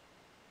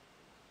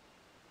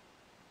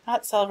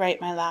 "That's all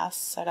right, my lass,"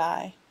 said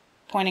I,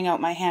 pointing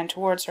out my hand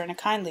towards her in a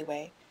kindly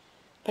way,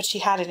 but she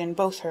had it in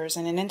both hers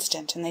in an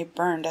instant, and they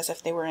burned as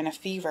if they were in a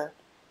fever.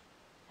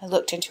 I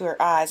looked into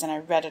her eyes, and I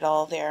read it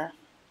all there.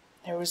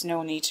 There was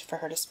no need for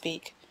her to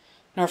speak,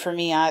 nor for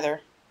me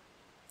either.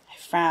 I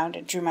frowned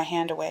and drew my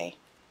hand away.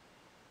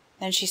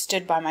 Then she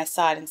stood by my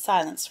side in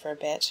silence for a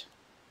bit,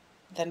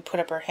 then put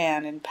up her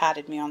hand and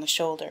patted me on the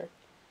shoulder.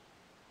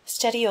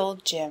 "Steady,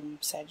 old Jim,"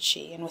 said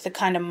she, and with a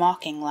kind of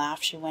mocking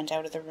laugh she went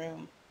out of the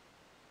room.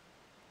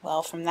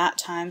 Well, from that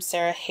time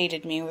Sarah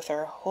hated me with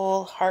her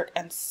whole heart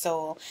and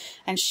soul,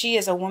 and she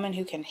is a woman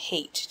who can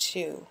hate,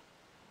 too.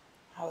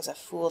 I was a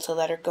fool to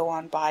let her go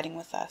on biding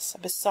with us, a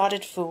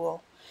besotted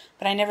fool,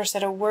 but I never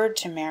said a word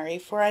to Mary,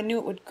 for I knew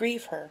it would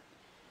grieve her.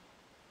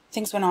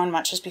 Things went on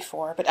much as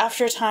before, but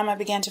after a time I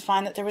began to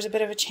find that there was a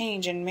bit of a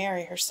change in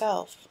Mary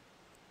herself.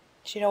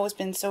 She had always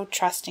been so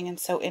trusting and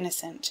so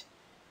innocent,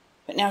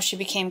 but now she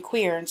became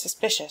queer and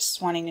suspicious,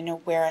 wanting to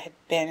know where I had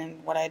been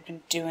and what I had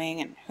been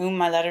doing, and whom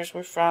my letters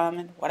were from,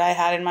 and what I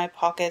had in my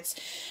pockets,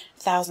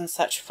 1,000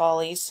 such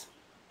follies.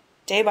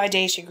 Day by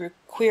day she grew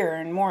queerer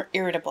and more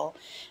irritable,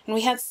 and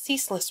we had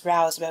ceaseless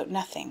rows about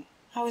nothing.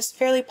 I was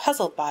fairly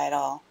puzzled by it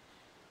all.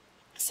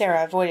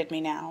 Sarah avoided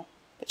me now,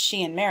 but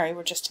she and Mary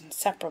were just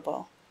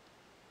inseparable.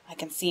 I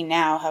can see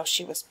now how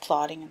she was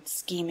plotting and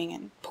scheming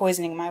and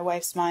poisoning my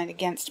wife's mind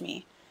against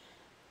me,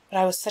 but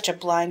I was such a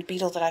blind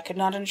beetle that I could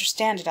not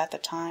understand it at the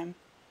time.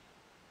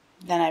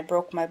 Then I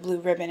broke my blue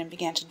ribbon and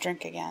began to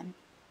drink again,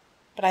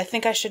 but I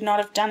think I should not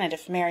have done it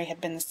if Mary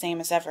had been the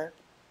same as ever.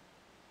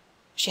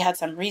 She had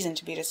some reason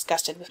to be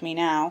disgusted with me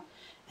now,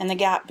 and the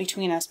gap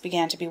between us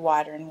began to be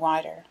wider and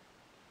wider.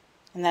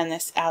 And then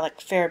this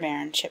Alec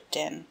Fairbairn chipped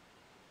in,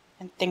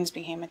 and things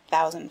became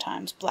 1,000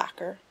 times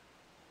blacker.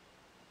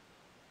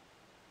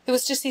 It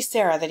was to see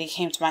Sarah that he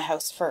came to my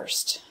house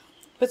first,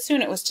 but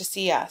soon it was to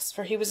see us,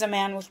 for he was a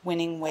man with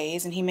winning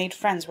ways, and he made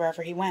friends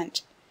wherever he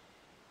went.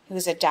 He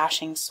was a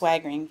dashing,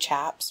 swaggering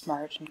chap,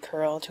 smart and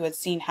curled, who had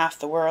seen half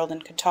the world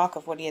and could talk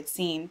of what he had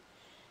seen.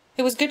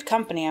 It was good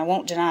company, I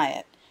won't deny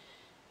it,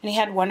 and he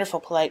had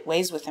wonderful polite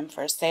ways with him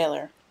for a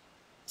sailor,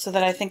 so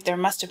that I think there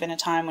must have been a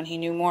time when he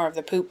knew more of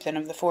the poop than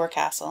of the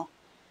forecastle.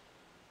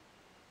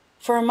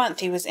 For a month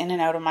he was in and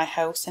out of my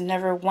house, and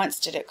never once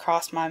did it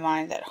cross my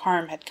mind that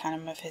harm had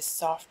come of his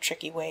soft,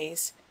 tricky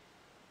ways.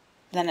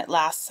 Then at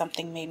last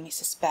something made me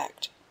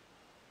suspect,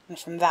 and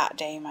from that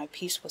day my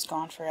peace was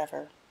gone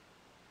forever.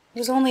 It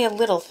was only a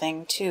little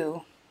thing,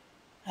 too.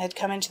 I had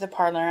come into the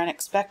parlour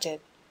unexpected,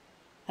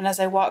 and as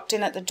I walked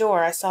in at the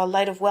door I saw a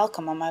light of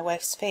welcome on my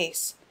wife's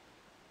face,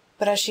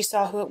 but as she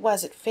saw who it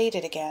was, it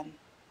faded again,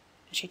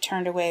 and she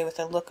turned away with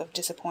a look of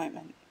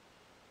disappointment.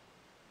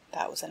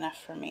 That was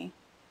enough for me.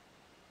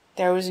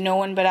 There was no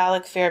one but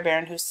Alec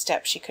Fairbairn whose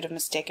step she could have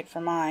mistaken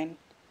for mine.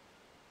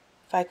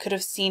 If I could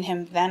have seen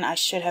him then I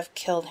should have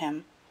killed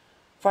him,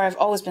 for I have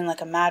always been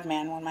like a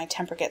madman when my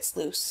temper gets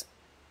loose.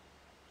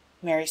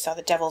 Mary saw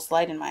the devil's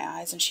light in my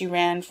eyes, and she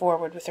ran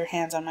forward with her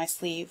hands on my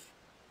sleeve.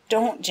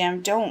 "Don't,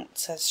 Jem, don't,"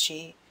 says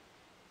she.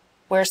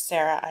 "Where's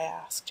Sarah?" I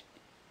asked.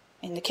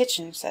 "In the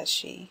kitchen," says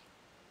she.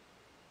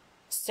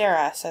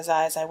 "Sarah," says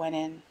I as I went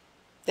in,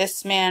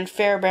 "this man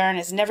Fairbairn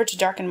is never to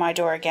darken my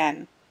door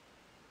again."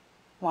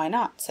 "Why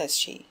not?" says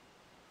she.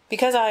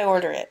 "Because I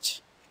order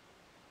it."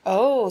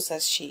 "Oh,"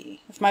 says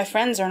she, "if my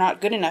friends are not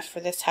good enough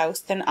for this house,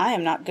 then I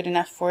am not good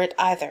enough for it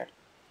either."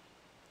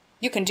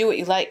 "You can do what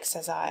you like,"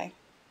 says I,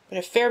 "but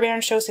if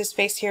Fairbairn shows his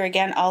face here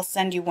again, I'll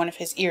send you one of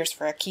his ears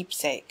for a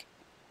keepsake."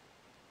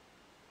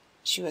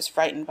 She was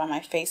frightened by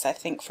my face, I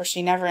think, for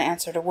she never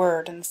answered a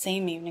word, and the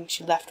same evening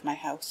she left my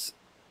house.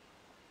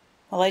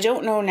 Well, I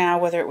don't know now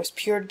whether it was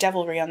pure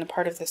devilry on the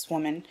part of this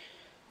woman,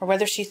 or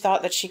whether she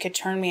thought that she could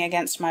turn me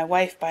against my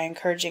wife by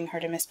encouraging her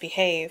to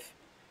misbehave.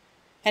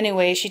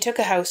 Anyway, she took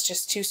a house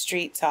just 2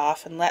 streets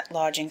off and let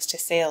lodgings to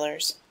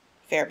sailors.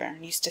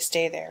 Fairbairn used to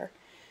stay there.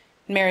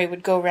 Mary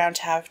would go round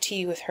to have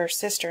tea with her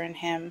sister and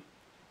him.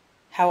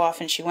 How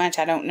often she went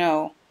I don't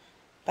know,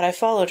 but I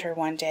followed her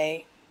one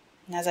day,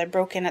 and as I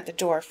broke in at the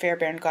door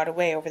Fairbairn got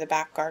away over the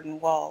back garden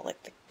wall,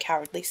 like the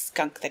cowardly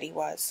skunk that he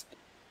was.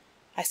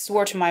 I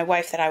swore to my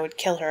wife that I would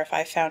kill her if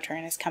I found her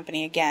in his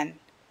company again,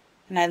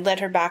 and I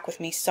led her back with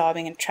me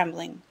sobbing and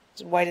trembling,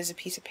 as white as a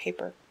piece of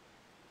paper.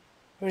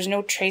 There was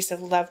no trace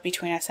of love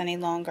between us any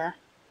longer.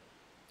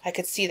 I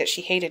could see that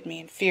she hated me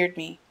and feared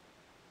me,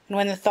 and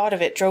when the thought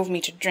of it drove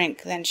me to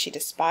drink, then she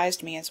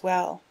despised me as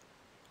well.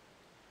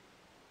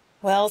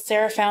 Well,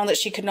 Sarah found that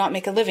she could not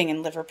make a living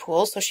in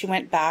Liverpool, so she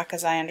went back,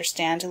 as I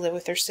understand, to live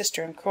with her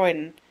sister in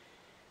Croydon,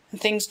 and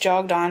things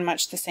jogged on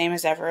much the same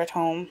as ever at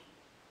home.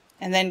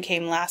 And then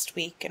came last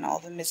week, and all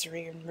the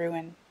misery and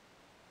ruin.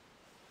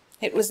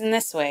 It was in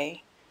this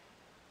way.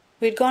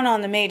 We had gone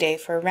on the May Day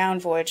for a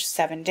round voyage of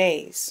 7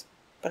 days,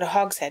 but a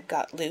hogshead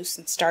got loose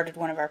and started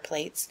one of our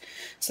plates,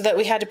 so that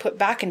we had to put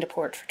back into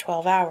port for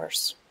 12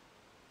 hours.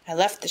 I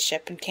left the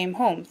ship and came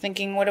home,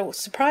 thinking what a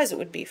surprise it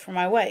would be for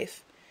my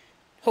wife,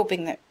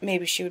 hoping that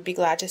maybe she would be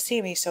glad to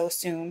see me so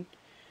soon.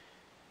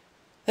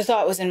 The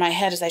thought was in my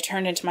head as I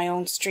turned into my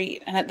own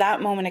street, and at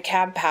that moment a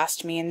cab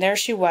passed me, and there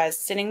she was,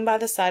 sitting by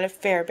the side of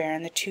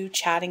Fairbairn, the two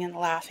chatting and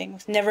laughing,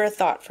 with never a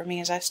thought for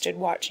me as I stood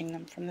watching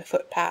them from the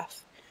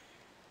footpath.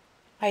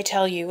 I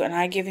tell you, and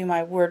I give you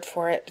my word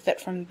for it,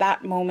 that from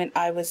that moment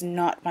I was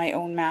not my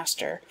own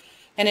master,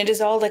 and it is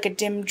all like a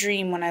dim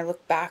dream when I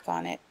look back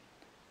on it.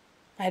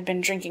 I had been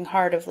drinking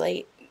hard of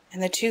late,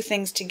 and the two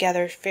things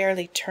together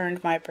fairly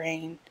turned my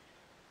brain.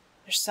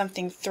 There's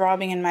something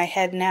throbbing in my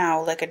head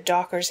now, like a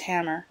docker's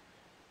hammer,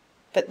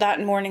 but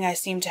that morning I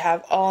seemed to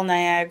have all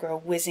Niagara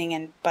whizzing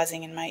and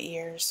buzzing in my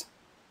ears.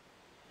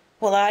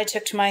 Well, I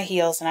took to my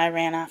heels and I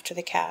ran after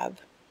the cab.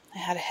 I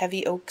had a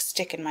heavy oak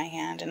stick in my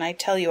hand, and I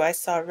tell you I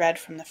saw red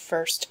from the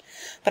first,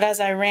 but as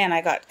I ran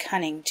I got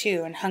cunning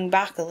too, and hung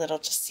back a little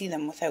to see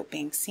them without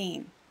being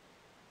seen.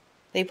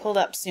 They pulled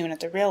up soon at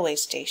the railway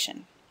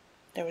station.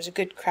 There was a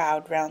good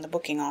crowd round the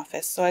booking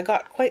office, so I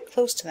got quite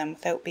close to them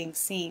without being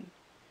seen.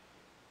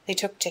 They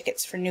took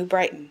tickets for New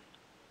Brighton.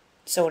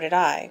 So did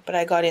I, but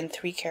I got in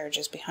 3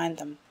 carriages behind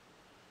them.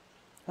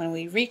 When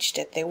we reached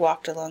it, they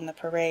walked along the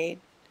parade,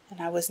 and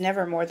I was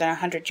never more than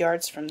 100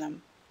 yards from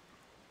them.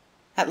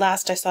 At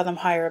last I saw them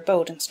hire a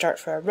boat and start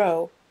for a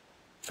row,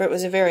 for it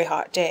was a very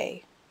hot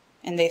day,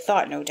 and they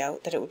thought, no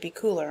doubt, that it would be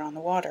cooler on the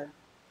water.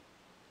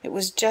 It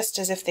was just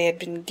as if they had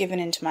been given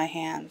into my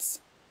hands.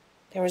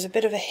 There was a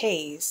bit of a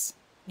haze,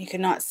 and you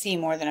could not see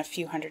more than a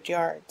few 100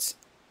 yards.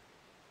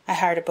 I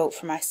hired a boat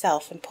for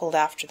myself and pulled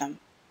after them.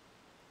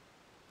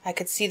 I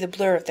could see the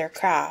blur of their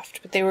craft,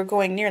 but they were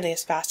going nearly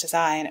as fast as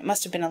I, and it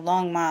must have been a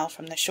long mile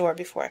from the shore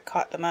before I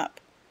caught them up.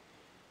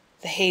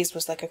 The haze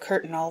was like a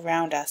curtain all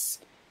round us,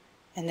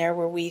 and there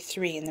were we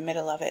 3 in the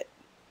middle of it.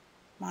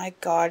 My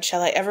God,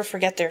 shall I ever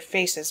forget their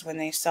faces when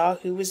they saw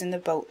who was in the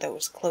boat that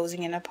was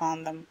closing in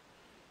upon them?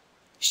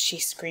 She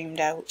screamed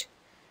out.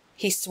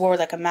 He swore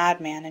like a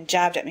madman and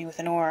jabbed at me with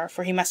an oar,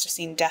 for he must have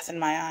seen death in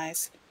my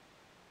eyes.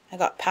 I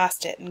got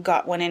past it and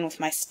got one in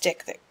with my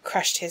stick that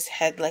crushed his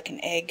head like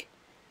an egg.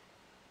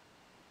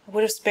 I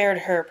would have spared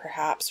her,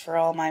 perhaps, for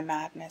all my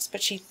madness,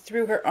 but she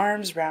threw her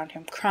arms round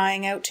him,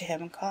 crying out to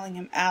him and calling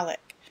him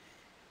Alec.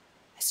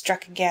 I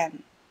struck again,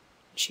 and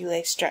she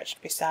lay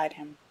stretched beside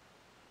him.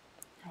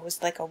 I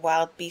was like a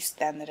wild beast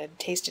then that had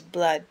tasted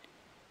blood.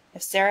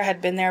 If Sarah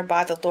had been there,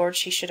 by the Lord,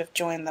 she should have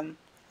joined them.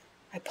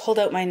 I pulled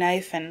out my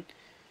knife and...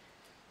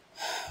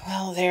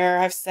 well, there,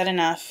 I've said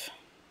enough.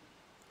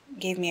 It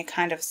gave me a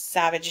kind of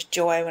savage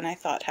joy when I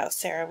thought how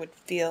Sarah would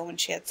feel when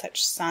she had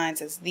such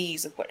signs as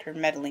these of what her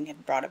meddling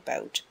had brought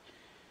about.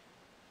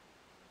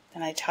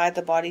 Then I tied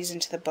the bodies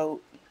into the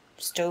boat,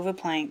 stove a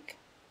plank,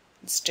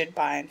 and stood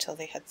by until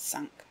they had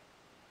sunk.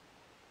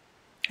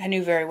 I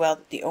knew very well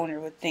that the owner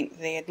would think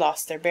they had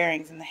lost their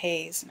bearings in the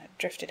haze and had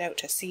drifted out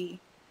to sea.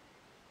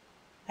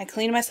 I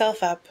cleaned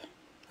myself up,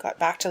 got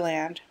back to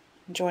land,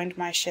 and joined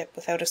my ship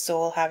without a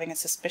soul having a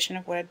suspicion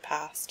of what had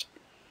passed.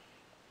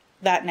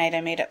 That night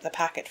I made up the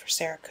packet for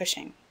Sarah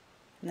Cushing,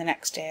 and the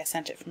next day I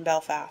sent it from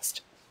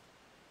Belfast.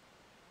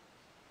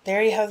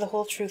 There you have the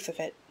whole truth of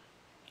it.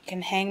 You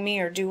can hang me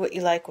or do what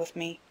you like with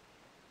me,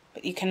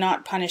 but you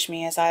cannot punish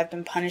me as I have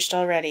been punished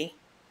already.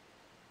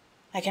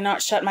 I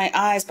cannot shut my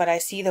eyes but I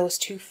see those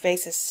 2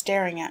 faces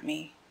staring at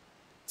me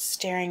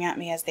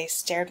as they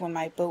stared when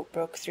my boat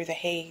broke through the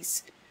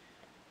haze.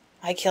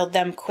 I killed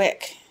them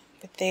quick,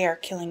 but they are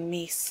killing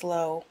me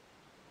slow.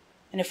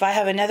 And if I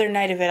have another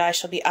night of it, I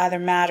shall be either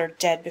mad or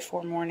dead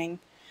before morning.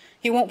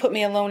 You won't put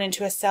me alone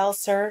into a cell,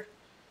 sir?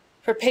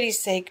 For pity's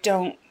sake,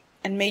 don't,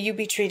 and may you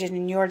be treated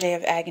in your day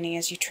of agony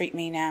as you treat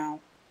me now.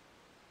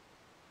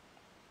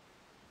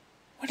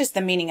 What is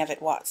the meaning of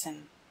it,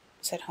 Watson?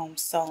 Said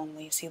Holmes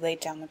solemnly as he laid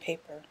down the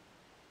paper.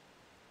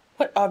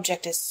 What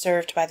object is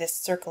served by this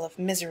circle of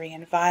misery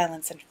and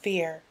violence and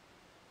fear?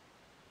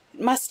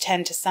 It must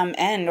tend to some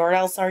end, or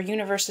else our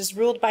universe is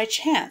ruled by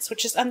chance,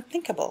 which is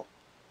unthinkable.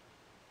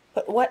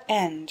 But what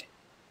end?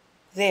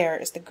 There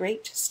is the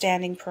great,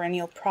 standing,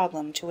 perennial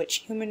problem to which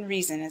human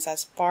reason is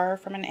as far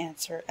from an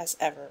answer as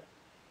ever.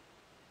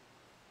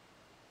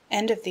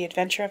 End of The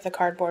Adventure of the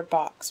Cardboard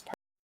Box.